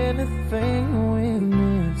imagine anything we've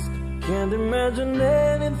missed. Can't imagine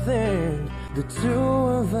anything the two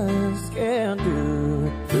of us can do.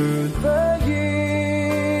 Through the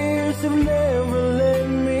years, you've never let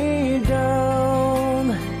me down.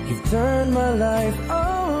 You've turned my life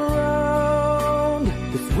around.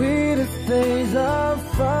 The sweetest days I've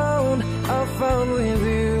found with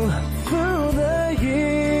you. Through the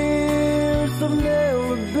years, I've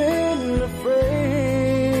never been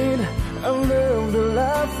afraid. I've lived the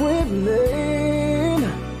life we've made,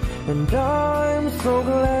 and I'm so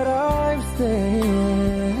glad I've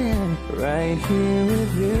stayed right here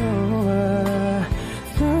with you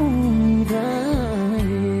through the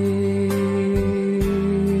years.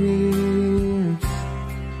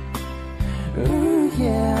 Ooh,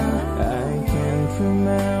 yeah. I can't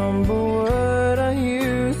remember what I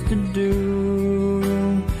used to do,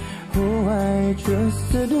 who I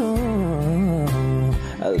trusted, who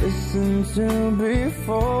I listened to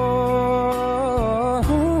before.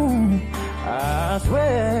 I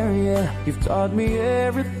swear, yeah, you've taught me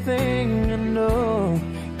everything I know.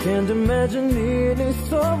 Can't imagine needing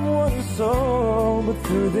someone so, but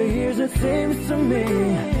through the years it seems to me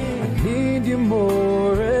I need you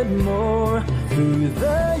more and more. Through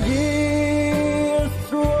the years,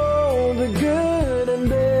 through all the good and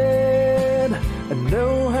bad, I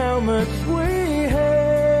know how much we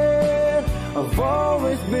had. I've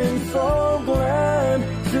always been so glad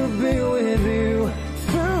to be with you.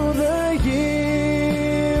 Through the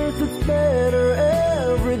years, it's better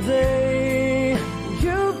every day.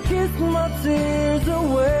 You kiss my tears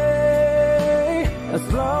away. As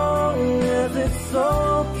long as it's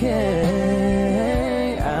okay,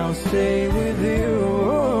 I'll stay with you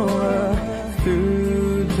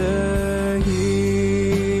through the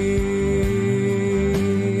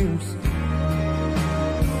years.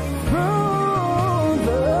 Through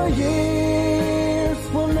the years.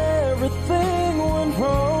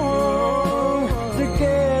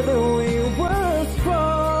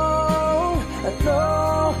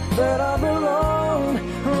 that I belong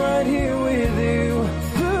right here with you.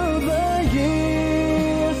 Through the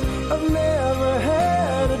years, I've never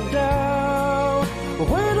had a doubt.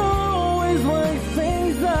 We'd always work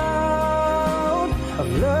things out.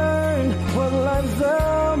 I've learned what life's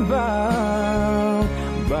about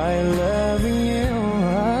by loving you.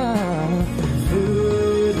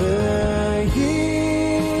 Through the years,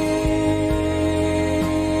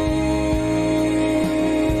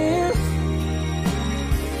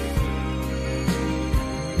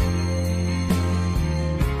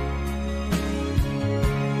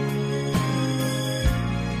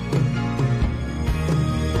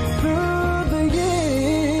 through the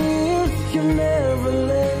years, you never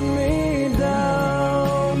let me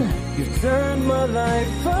down. You've turned my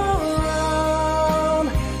life around.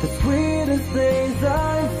 The sweetest things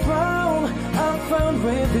I found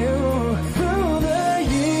with you. Through the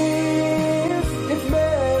years, it's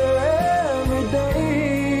better every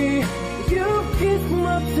day. You keep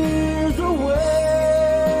my tears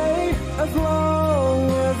away, as long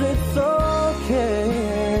as it's okay.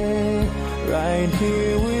 Right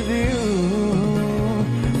here with you.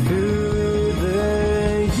 Through the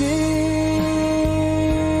years,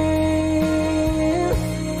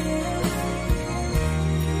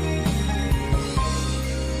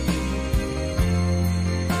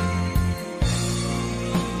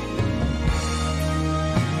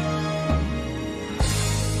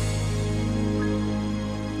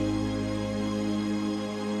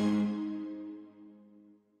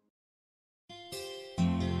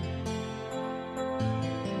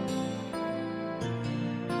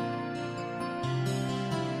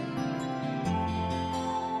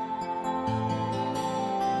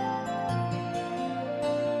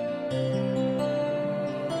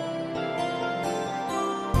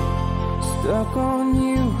 stuck on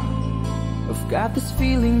you. I've got this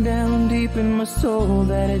feeling down deep in my soul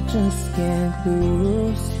that I just can't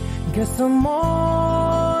lose. Guess I'm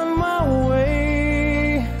on my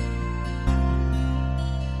way.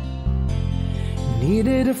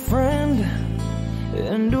 Needed a friend,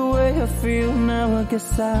 and the way I feel now, I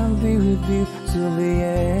guess I'll be with you till the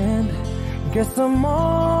end. Guess I'm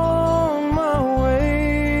on my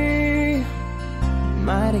way.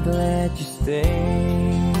 Mighty glad you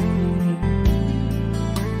stayed.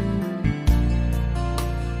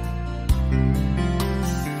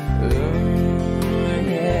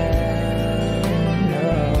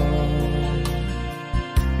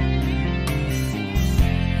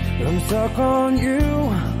 I'm stuck on you,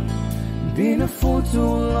 been a fool too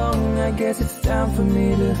long. I guess it's time for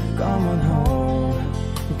me to come on home.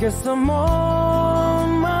 Guess I'm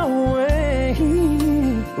on my way.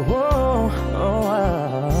 Whoa,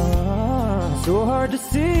 oh, so hard to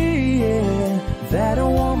see, yeah, that a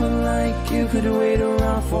woman like you could wait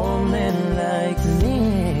around for a man like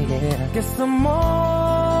me. Yeah. Guess I'm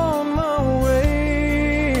on my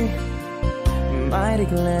way. Mighty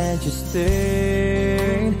glad you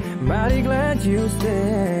stayed. Mighty glad you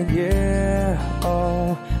stayed, yeah.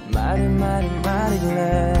 Oh, mighty, mighty, mighty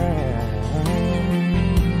glad.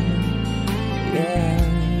 Yeah,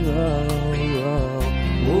 oh, oh,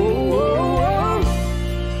 oh,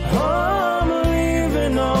 oh. I'm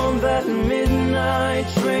leaving on that midnight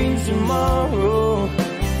train tomorrow,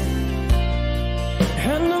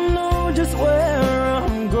 and I know just where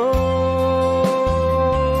I'm going.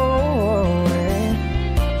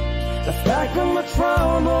 I've packed up my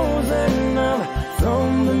troubles and I've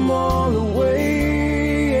thrown them all away.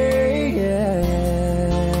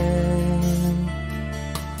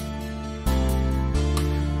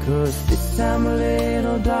 Cause this time,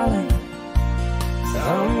 little darling,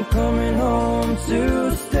 I'm coming home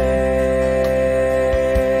to stay.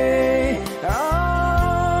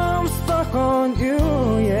 I'm stuck on you,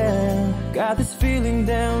 yeah. Got this feeling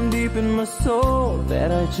down deep in my soul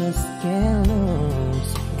that I just can't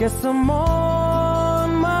lose. Guess I'm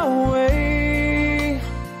on my way.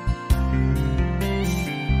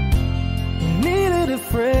 Needed a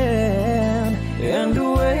friend, and the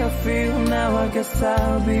way I feel now, I guess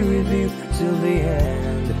I'll be with you till the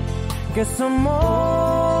end. Guess I'm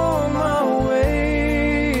on my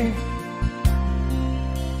way.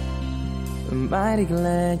 I'm mighty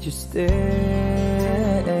glad you stayed.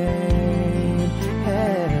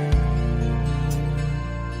 Hey.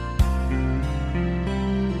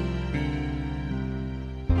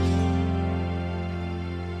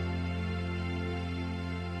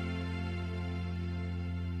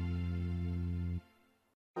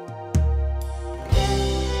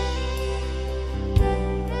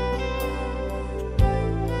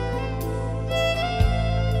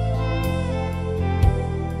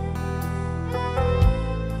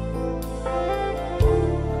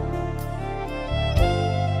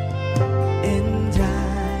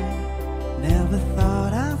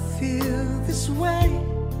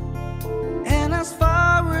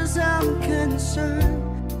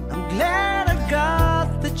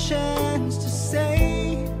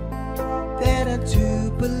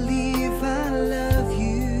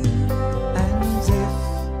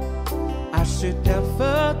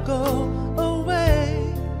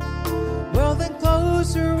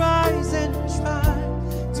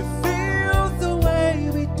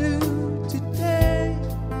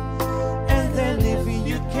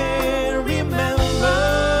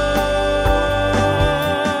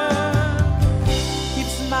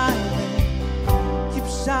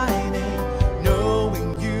 shining,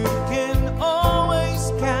 knowing you can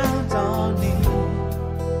always count on me.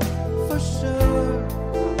 For sure,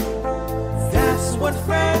 that's what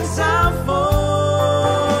friends are for.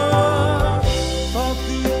 For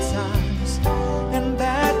good times and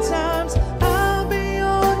bad times, I'll be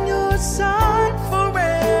on your side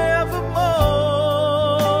forevermore.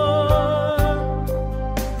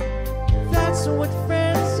 That's what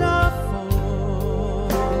friends are for.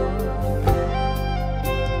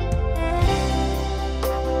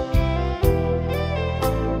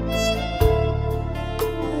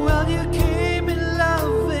 Well, you came in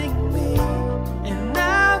loving me, and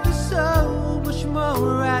now there's so much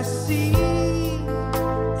more I see.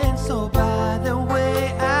 And so by the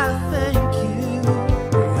way, I thank you.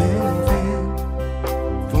 Living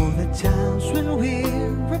for the times when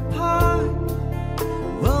we're apart.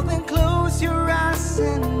 Well, then close your eyes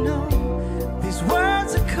and know these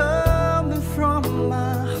words are coming from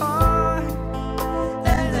my heart.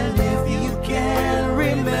 And then if you can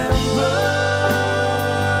remember,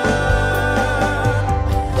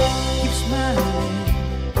 keep smiling,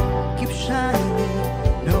 keep shining,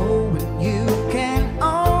 knowing you can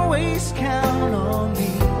always count on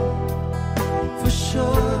me. For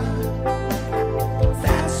sure,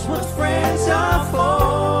 that's what friends are for.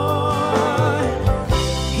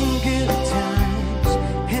 In good times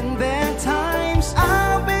and bad times,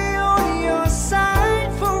 I'll be on your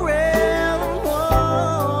side forevermore.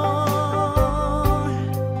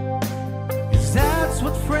 'Cause that's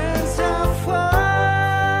what friends are for.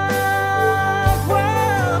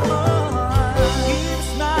 Keep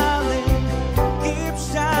smiling, keep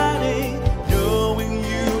shining, knowing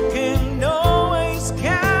you can always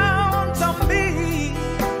count on me.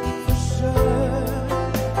 For sure,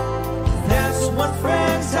 that's what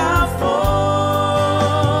friends are for.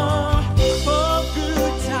 For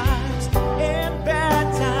good times and bad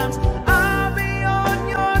times, I'll be on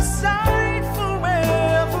your side forevermore.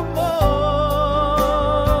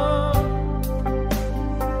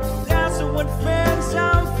 That's what friends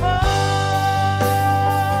are for.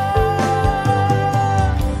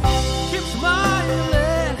 Keep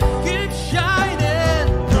smiling, keep shining,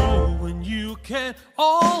 knowing you can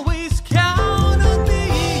always count on me.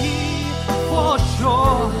 For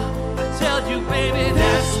sure, I tell you, baby,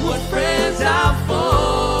 that's what friends are for.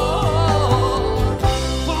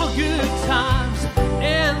 For good times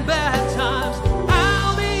and bad times,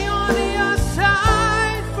 I'll be on your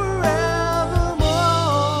side forevermore.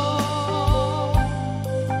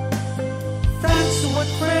 That's what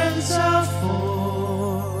friends are for.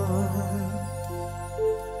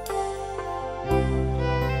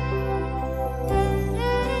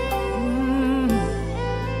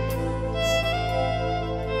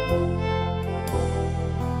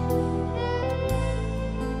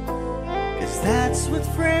 Cause that's what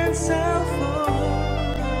friends are for.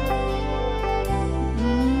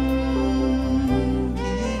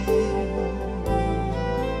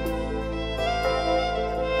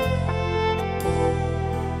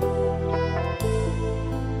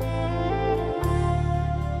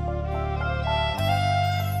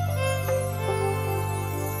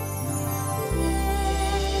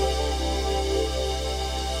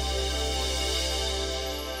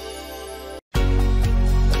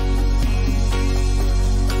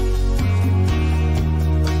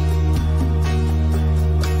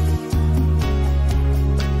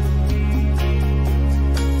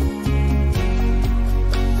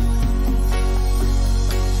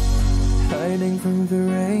 Hiding from the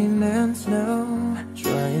rain and snow,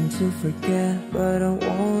 trying to forget, but I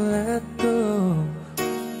won't let go.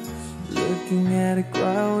 Looking at a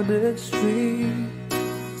crowded street,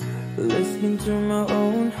 listening to my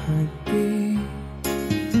own heartbeat.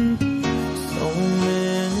 So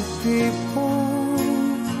many people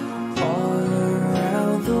all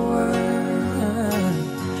around the world.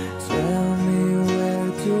 Tell me, where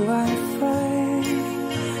do I find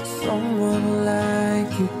someone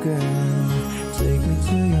like you, girl? Take me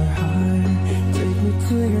to your heart, take me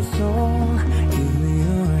to your soul. Give me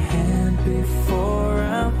your hand before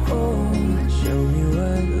I'm home. Show me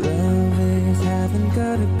what love is, haven't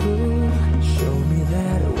got a clue. Show me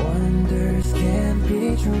that wonders can't be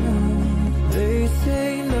true. They say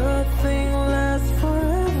nothing lasts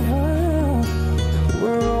forever.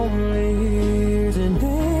 We're only here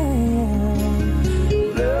today.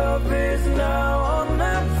 Love is now or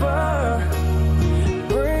never.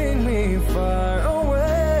 Bring me far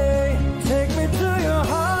away. Take me to your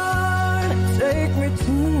heart, take me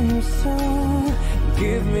to your soul.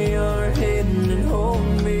 Give me your hand and hold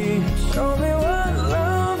me. Show me what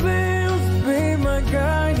love is, be my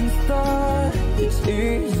guiding star. It's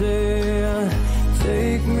easy,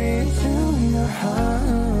 take me heart.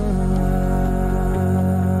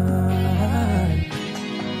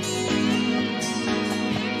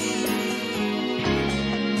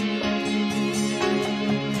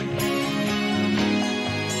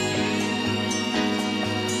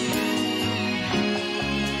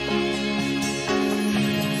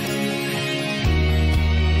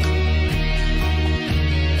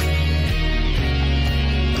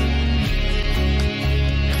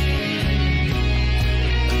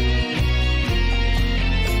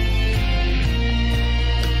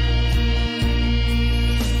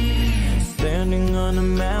 Standing on a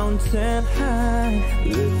mountain high,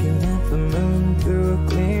 looking at the moon through a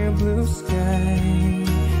clear blue sky.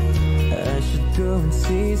 I should go and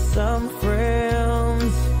see some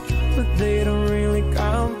friends, but they don't really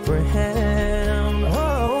comprehend.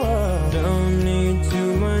 Oh, don't need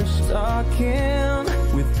too much talking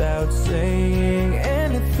without saying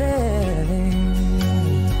anything.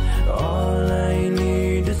 All I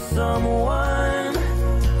need is someone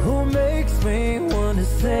who makes me want to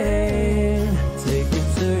sing. Take me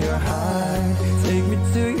to your heart, take me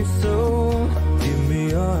to your soul. Give me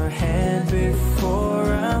your hand before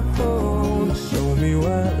I'm old. Show me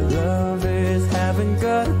what love is, haven't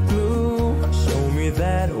got a clue. Show me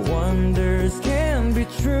that wonders can be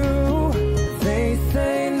true.